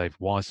 So they've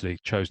wisely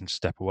chosen to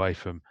step away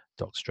from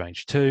Doctor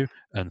Strange 2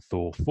 and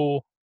Thor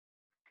 4,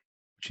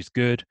 which is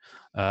good.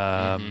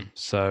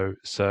 So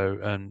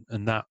and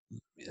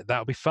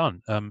that'll be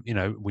fun. You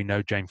know, we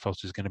know Jane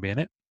Foster's going to be in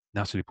it,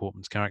 Natalie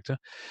Portman's character.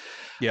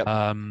 Yep.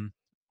 I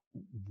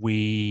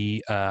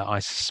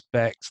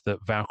suspect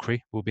that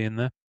Valkyrie will be in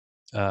there.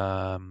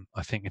 I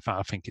think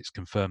it's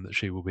confirmed that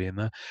she will be in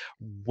there.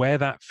 Where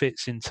that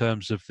fits in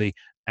terms of the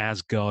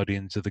as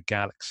Guardians of the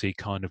Galaxy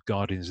kind of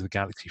Guardians of the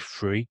Galaxy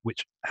 3,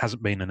 which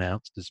hasn't been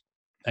announced as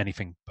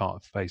anything part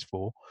of Phase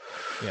 4.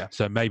 Yeah.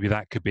 So maybe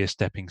that could be a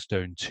stepping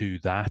stone to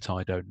that.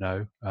 I don't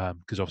know,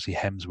 because obviously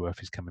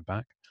Hemsworth is coming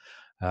back.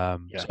 So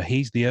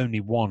he's the only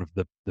one of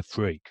the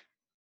three,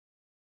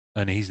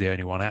 and he's the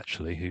only one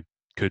actually who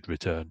could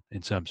return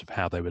in terms of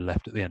how they were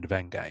left at the end of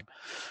Endgame.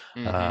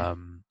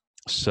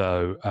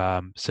 So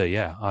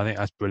yeah, I think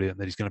that's brilliant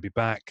that he's going to be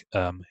back.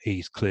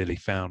 He's clearly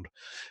found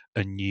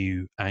a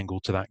new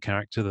angle to that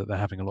character that they're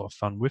having a lot of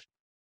fun with.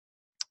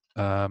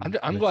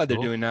 I'm glad they're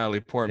doing Natalie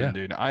Portman,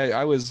 dude.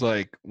 I was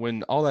like,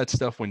 when all that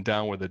stuff went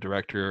down where the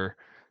director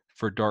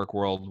for Dark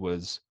World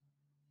was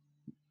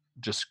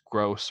just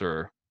gross,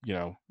 or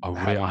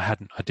I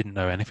didn't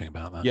know anything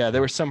about that. Yeah,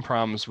 there were some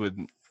problems with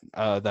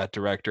that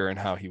director and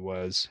how he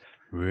was.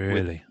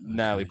 Really? With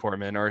Natalie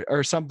Portman,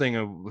 or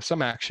something,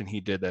 some action he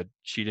did that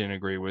she didn't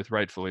agree with,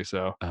 rightfully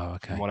so. Oh,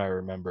 okay. From what I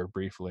remember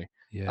briefly.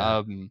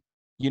 Yeah.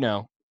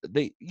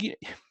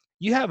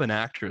 You have an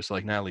actress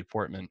like Natalie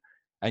Portman,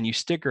 and you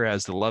stick her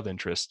as the love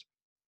interest.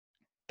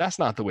 That's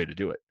not the way to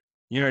do it.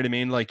 You know what I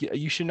mean? Like,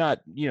 you should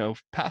not,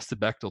 pass the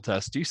Bechdel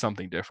test, do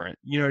something different.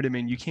 You know what I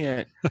mean? You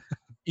can't.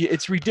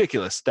 It's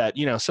ridiculous that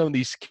some of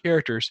these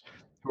characters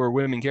who are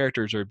women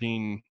characters are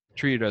being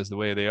treated as the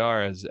way they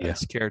are as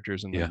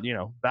characters, and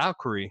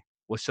Valkyrie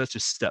was such a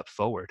step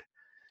forward.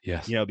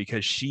 Yes.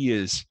 Because she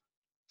is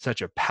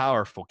such a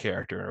powerful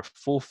character, a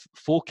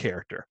full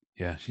character.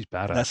 Yeah, she's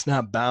badass. That's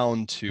not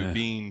bound to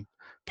being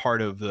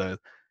part of the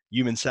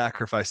human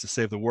sacrifice to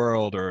save the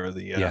world, or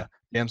the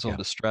damsel in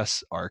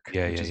distress arc,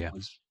 which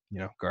was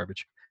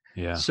garbage.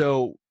 Yeah.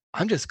 So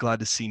I'm just glad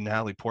to see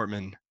Natalie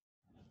Portman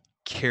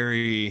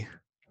carry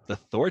the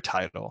Thor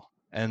title,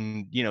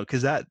 and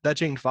because that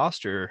Jane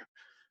Foster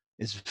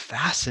is a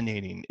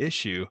fascinating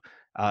issue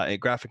in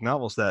graphic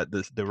novels that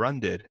the run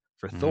did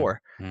for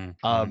Thor.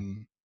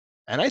 And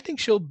I think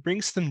she'll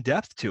bring some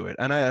depth to it.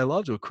 And I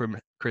loved what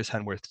Chris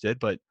Hemsworth did,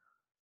 but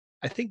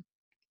I think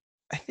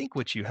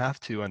what you have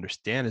to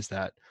understand is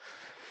that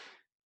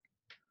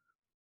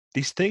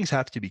these things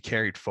have to be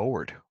carried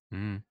forward.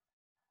 And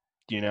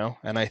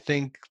I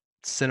think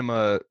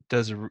cinema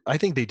I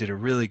think they did a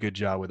really good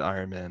job with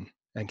Iron Man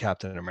and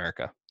Captain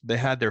America. They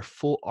had their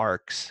full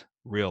arcs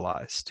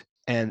realized,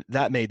 and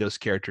that made those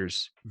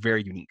characters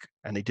very unique,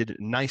 and they did a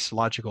nice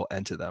logical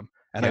end to them.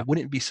 And I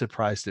wouldn't be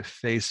surprised if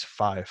Phase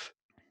 5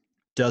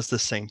 does the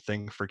same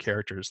thing for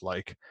characters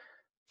like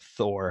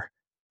Thor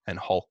and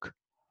Hulk,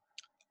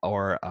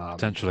 or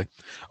potentially.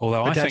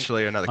 Although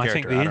potentially another character.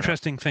 I think the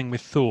interesting thing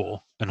with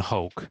Thor and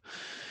Hulk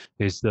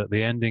is that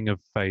the ending of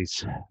the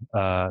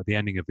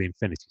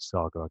Infinity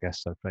Saga, I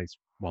guess, so Phase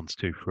 1,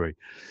 2, 3,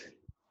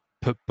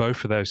 put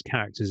both of those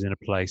characters in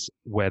a place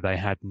where they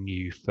had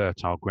new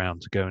fertile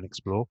ground to go and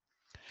explore.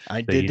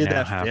 They did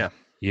that.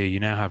 You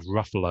now have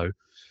Ruffalo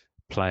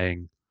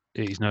playing.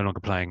 He's no longer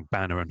playing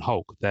Banner and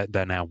Hulk.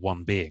 They're now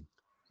one being.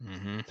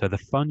 So the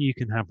fun you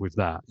can have with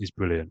that is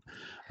brilliant.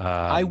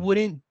 I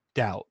wouldn't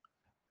doubt,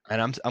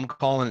 and I'm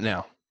calling it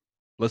now.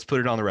 Let's put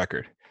it on the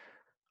record.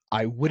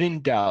 I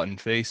wouldn't doubt in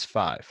Phase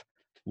 5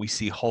 we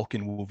see Hulk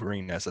and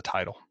Wolverine as a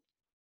title.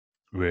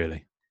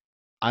 Really?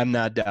 I'm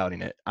not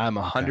doubting it. I'm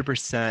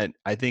 100%.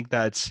 I think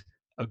that's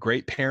a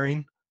great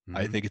pairing.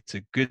 I think it's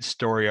a good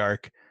story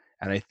arc.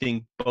 And I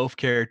think both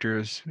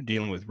characters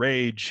dealing with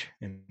rage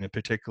in a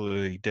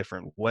particularly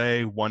different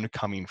way, one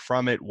coming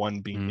from it, one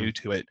being new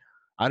to it.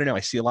 I don't know. I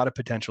see a lot of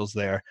potentials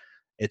there.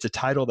 It's a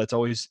title that's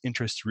always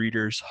interests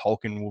readers,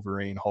 Hulk and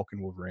Wolverine, Hulk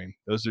and Wolverine.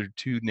 Those are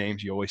two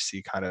names you always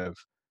see kind of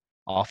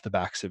off the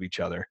backs of each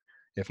other,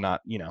 if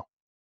not,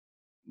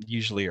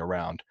 usually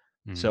around.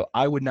 So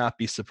I would not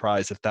be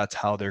surprised if that's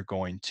how they're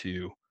going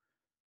to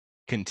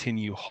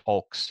continue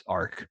Hulk's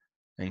arc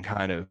and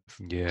kind of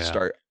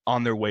start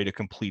on their way to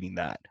completing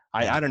that.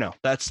 I don't know.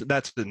 That's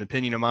an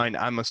opinion of mine.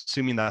 I'm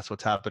assuming that's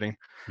what's happening.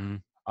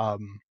 I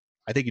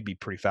think it'd be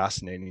pretty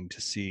fascinating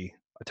to see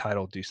a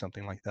title do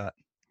something like that.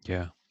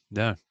 Yeah.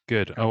 No,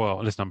 good. Oh,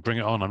 well, listen, bring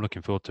it on. I'm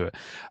looking forward to it.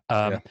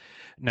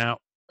 Now,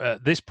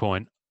 at this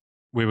point,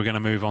 we were going to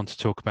move on to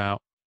talk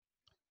about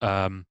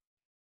the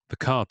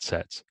card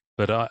sets.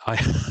 But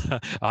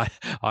I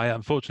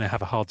unfortunately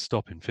have a hard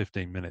stop in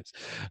 15 minutes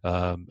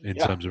in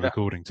terms of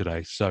recording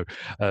today. So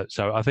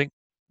I think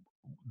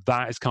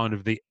that is kind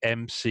of the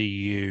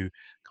MCU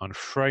kind of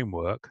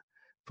framework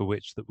for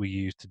which that we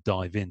use to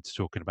dive into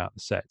talking about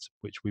the sets,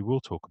 which we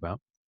will talk about.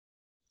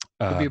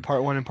 It'll be a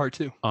part 1 and part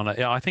 2.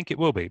 Yeah, I think it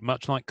will be,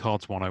 much like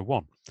Cards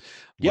 101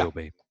 will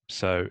be.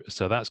 So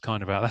that's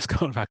kind of our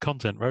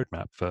content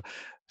roadmap for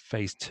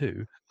phase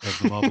 2 of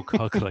the Marvel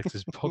Card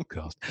Collectors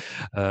podcast,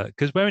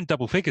 because we're in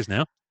double figures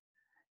now.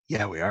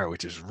 Yeah, we are,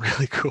 which is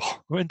really cool.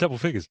 We're in double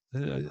figures. I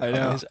know.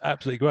 mean, it's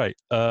absolutely great.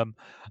 I'm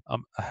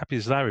happy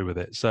as Larry with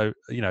it. So,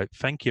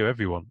 thank you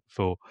everyone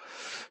for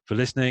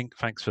listening.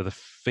 Thanks for the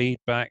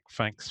feedback.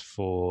 Thanks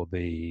for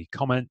the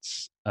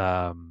comments.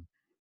 And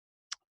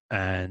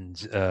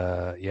it's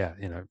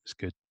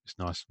good.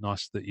 It's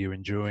nice that you're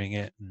enjoying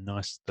it.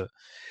 Nice that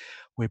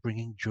we're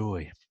bringing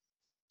joy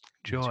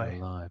into our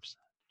lives.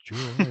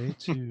 Joy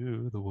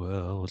to the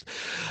world.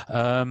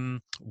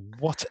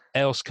 What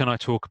else can I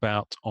talk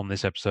about on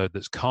this episode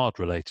that's card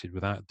related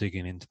without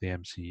digging into the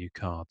MCU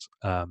cards?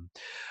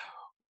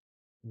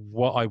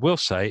 What I will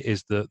say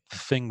is that the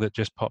thing that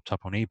just popped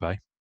up on eBay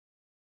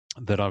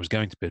that I was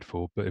going to bid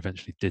for but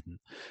eventually didn't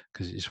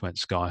because it just went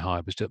sky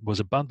high was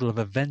a bundle of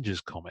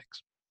Avengers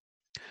comics.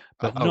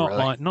 But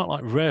not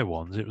like rare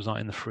ones. It was like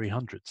in the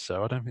 300s,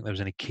 so I don't think there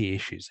was any key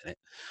issues in it.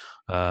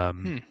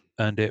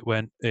 And it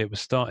was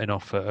starting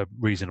off at a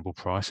reasonable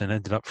price and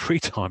ended up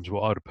 3 times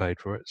what I'd have paid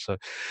for it. So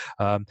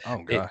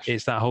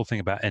it's that whole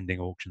thing about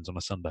ending auctions on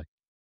a Sunday.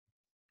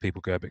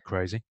 People go a bit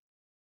crazy.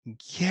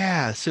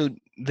 Yeah, so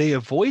they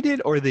avoid it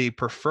or they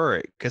prefer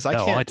it? Because I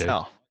can't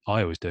tell.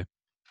 I always do.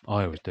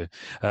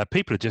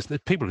 People are just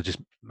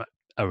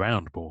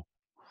around more.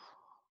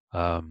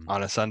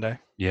 On a Sunday?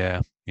 Yeah,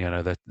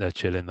 they're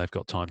chilling. They've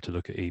got time to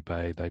look at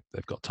eBay.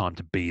 They've got time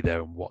to be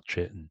there and watch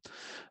it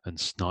and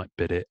snipe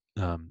bid it.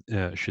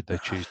 Should they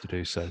choose to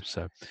do so.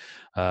 So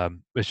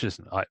it's just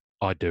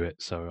I do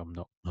it. So I'm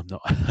not.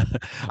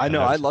 I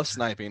know. I love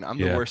sniping. I'm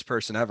the worst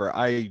person ever.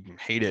 I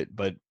hate it,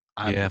 but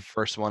I'm the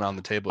first one on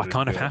the table. I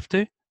kind of have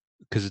to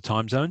because of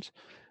time zones.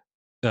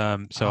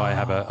 So I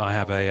have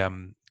a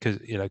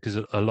because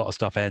a lot of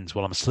stuff ends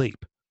while I'm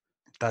asleep.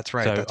 That's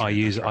right. So I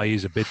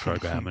use a bid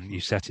program, and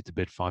you set it to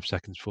bid 5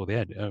 seconds before the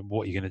end.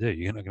 What are you going to do?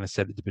 You're not going to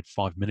set it to bid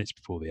 5 minutes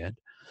before the end.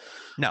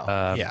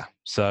 No.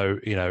 So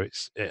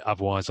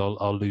otherwise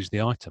I'll lose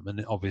the item,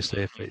 and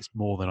obviously if it's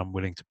more than I'm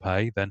willing to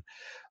pay, then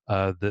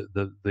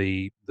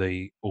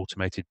the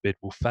automated bid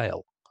will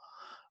fail.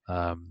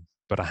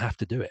 But I have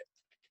to do it.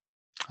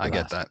 I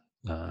get that.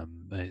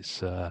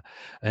 It's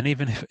and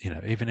even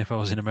if I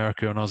was in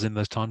America and I was in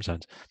those time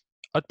zones,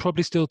 I'd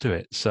probably still do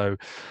it. So.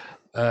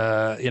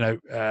 Haters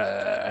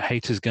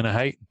gonna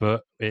hate,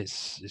 but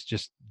it's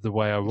just the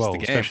way I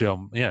roll, especially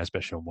on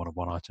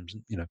one-on-one items.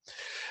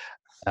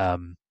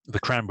 The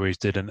Cranberries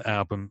did an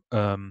album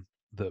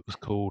that was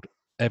called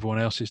 "Everyone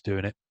Else Is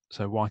Doing It,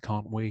 So Why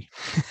Can't We?"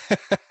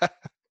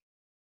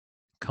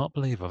 Can't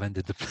believe I've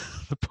ended the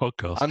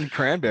podcast on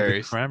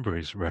Cranberries. The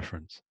Cranberries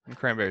reference. And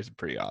Cranberries are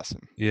pretty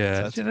awesome. Yeah,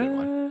 so that's a good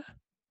one.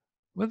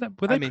 Were they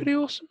pretty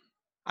awesome?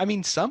 I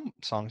mean, some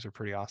songs are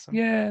pretty awesome.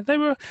 Yeah, they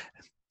were.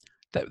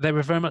 They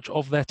were very much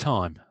of their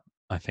time,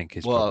 I think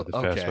is probably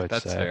the first way to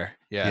that's say fair. it.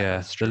 Yeah,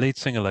 that's the lead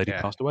singer lady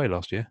passed away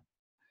last year.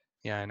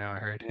 Yeah, I know. I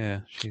heard.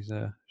 Yeah,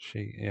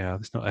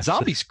 it's not.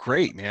 Zombie's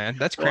great, man.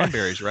 That's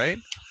Cranberries, right?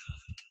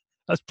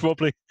 That's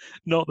probably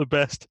not the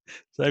best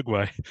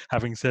segue.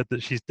 Having said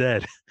that, she's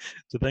dead,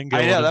 to then go.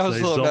 That was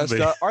a little messed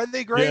up. Are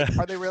they great? Yeah.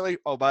 Are they really?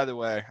 Oh, by the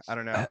way, I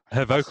don't know.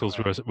 Her vocals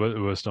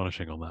were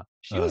astonishing on that.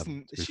 She was.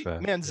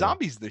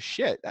 Zombie's the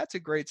shit. That's a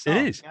great song.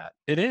 It is. Yeah.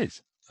 It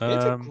is.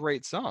 It's a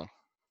great song.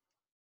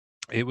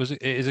 It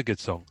is a good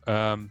song,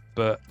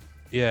 but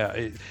yeah,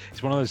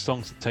 it's one of those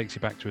songs that takes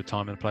you back to a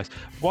time and a place.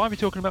 Why are we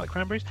talking about the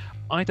Cranberries?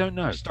 I don't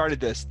know. You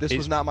started this. This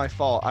was not my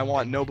fault. I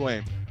want no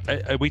blame.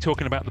 Are we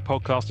talking about the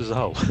podcast as a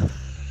whole?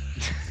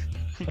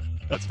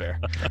 That's fair.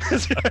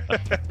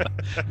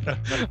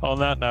 On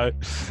that note,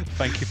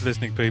 thank you for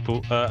listening,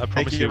 people. I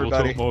promise you we'll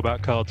talk more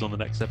about cards on the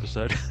next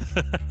episode.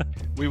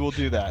 We will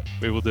do that.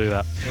 It'll be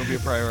a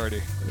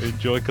priority.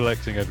 Enjoy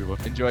collecting,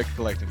 everyone. Enjoy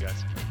collecting,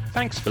 guys.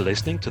 Thanks for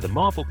listening to the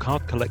Marvel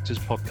Card Collectors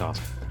podcast.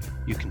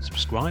 You can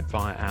subscribe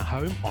via our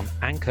home on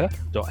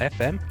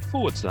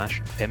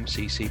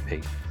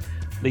anchor.fm/MCCP.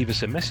 Leave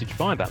us a message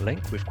via that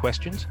link with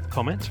questions,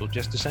 comments, or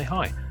just to say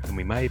hi, and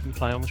we may even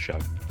play on the show.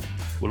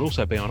 We'll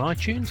also be on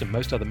iTunes and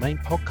most other main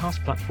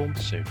podcast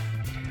platforms soon.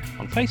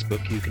 On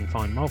Facebook, you can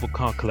find Marvel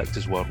Card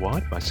Collectors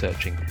Worldwide by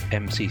searching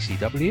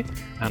MCCW,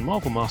 and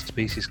Marvel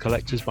Masterpieces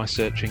Collectors by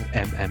searching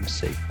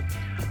MMC.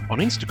 On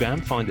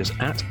Instagram, find us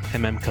at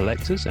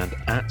MMCollectors and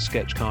at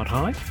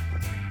SketchCardHive.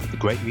 The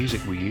great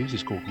music we use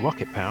is called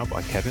Rocket Power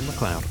by Kevin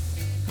MacLeod.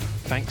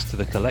 Thanks to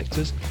the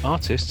collectors,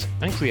 artists,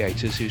 and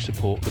creators who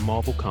support the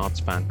Marvel Cards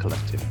Fan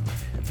Collective.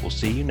 We'll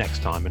see you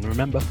next time, and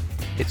remember,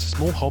 it's a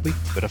small hobby,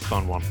 but a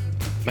fun one.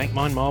 Make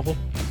mine Marvel,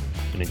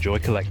 and enjoy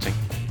collecting.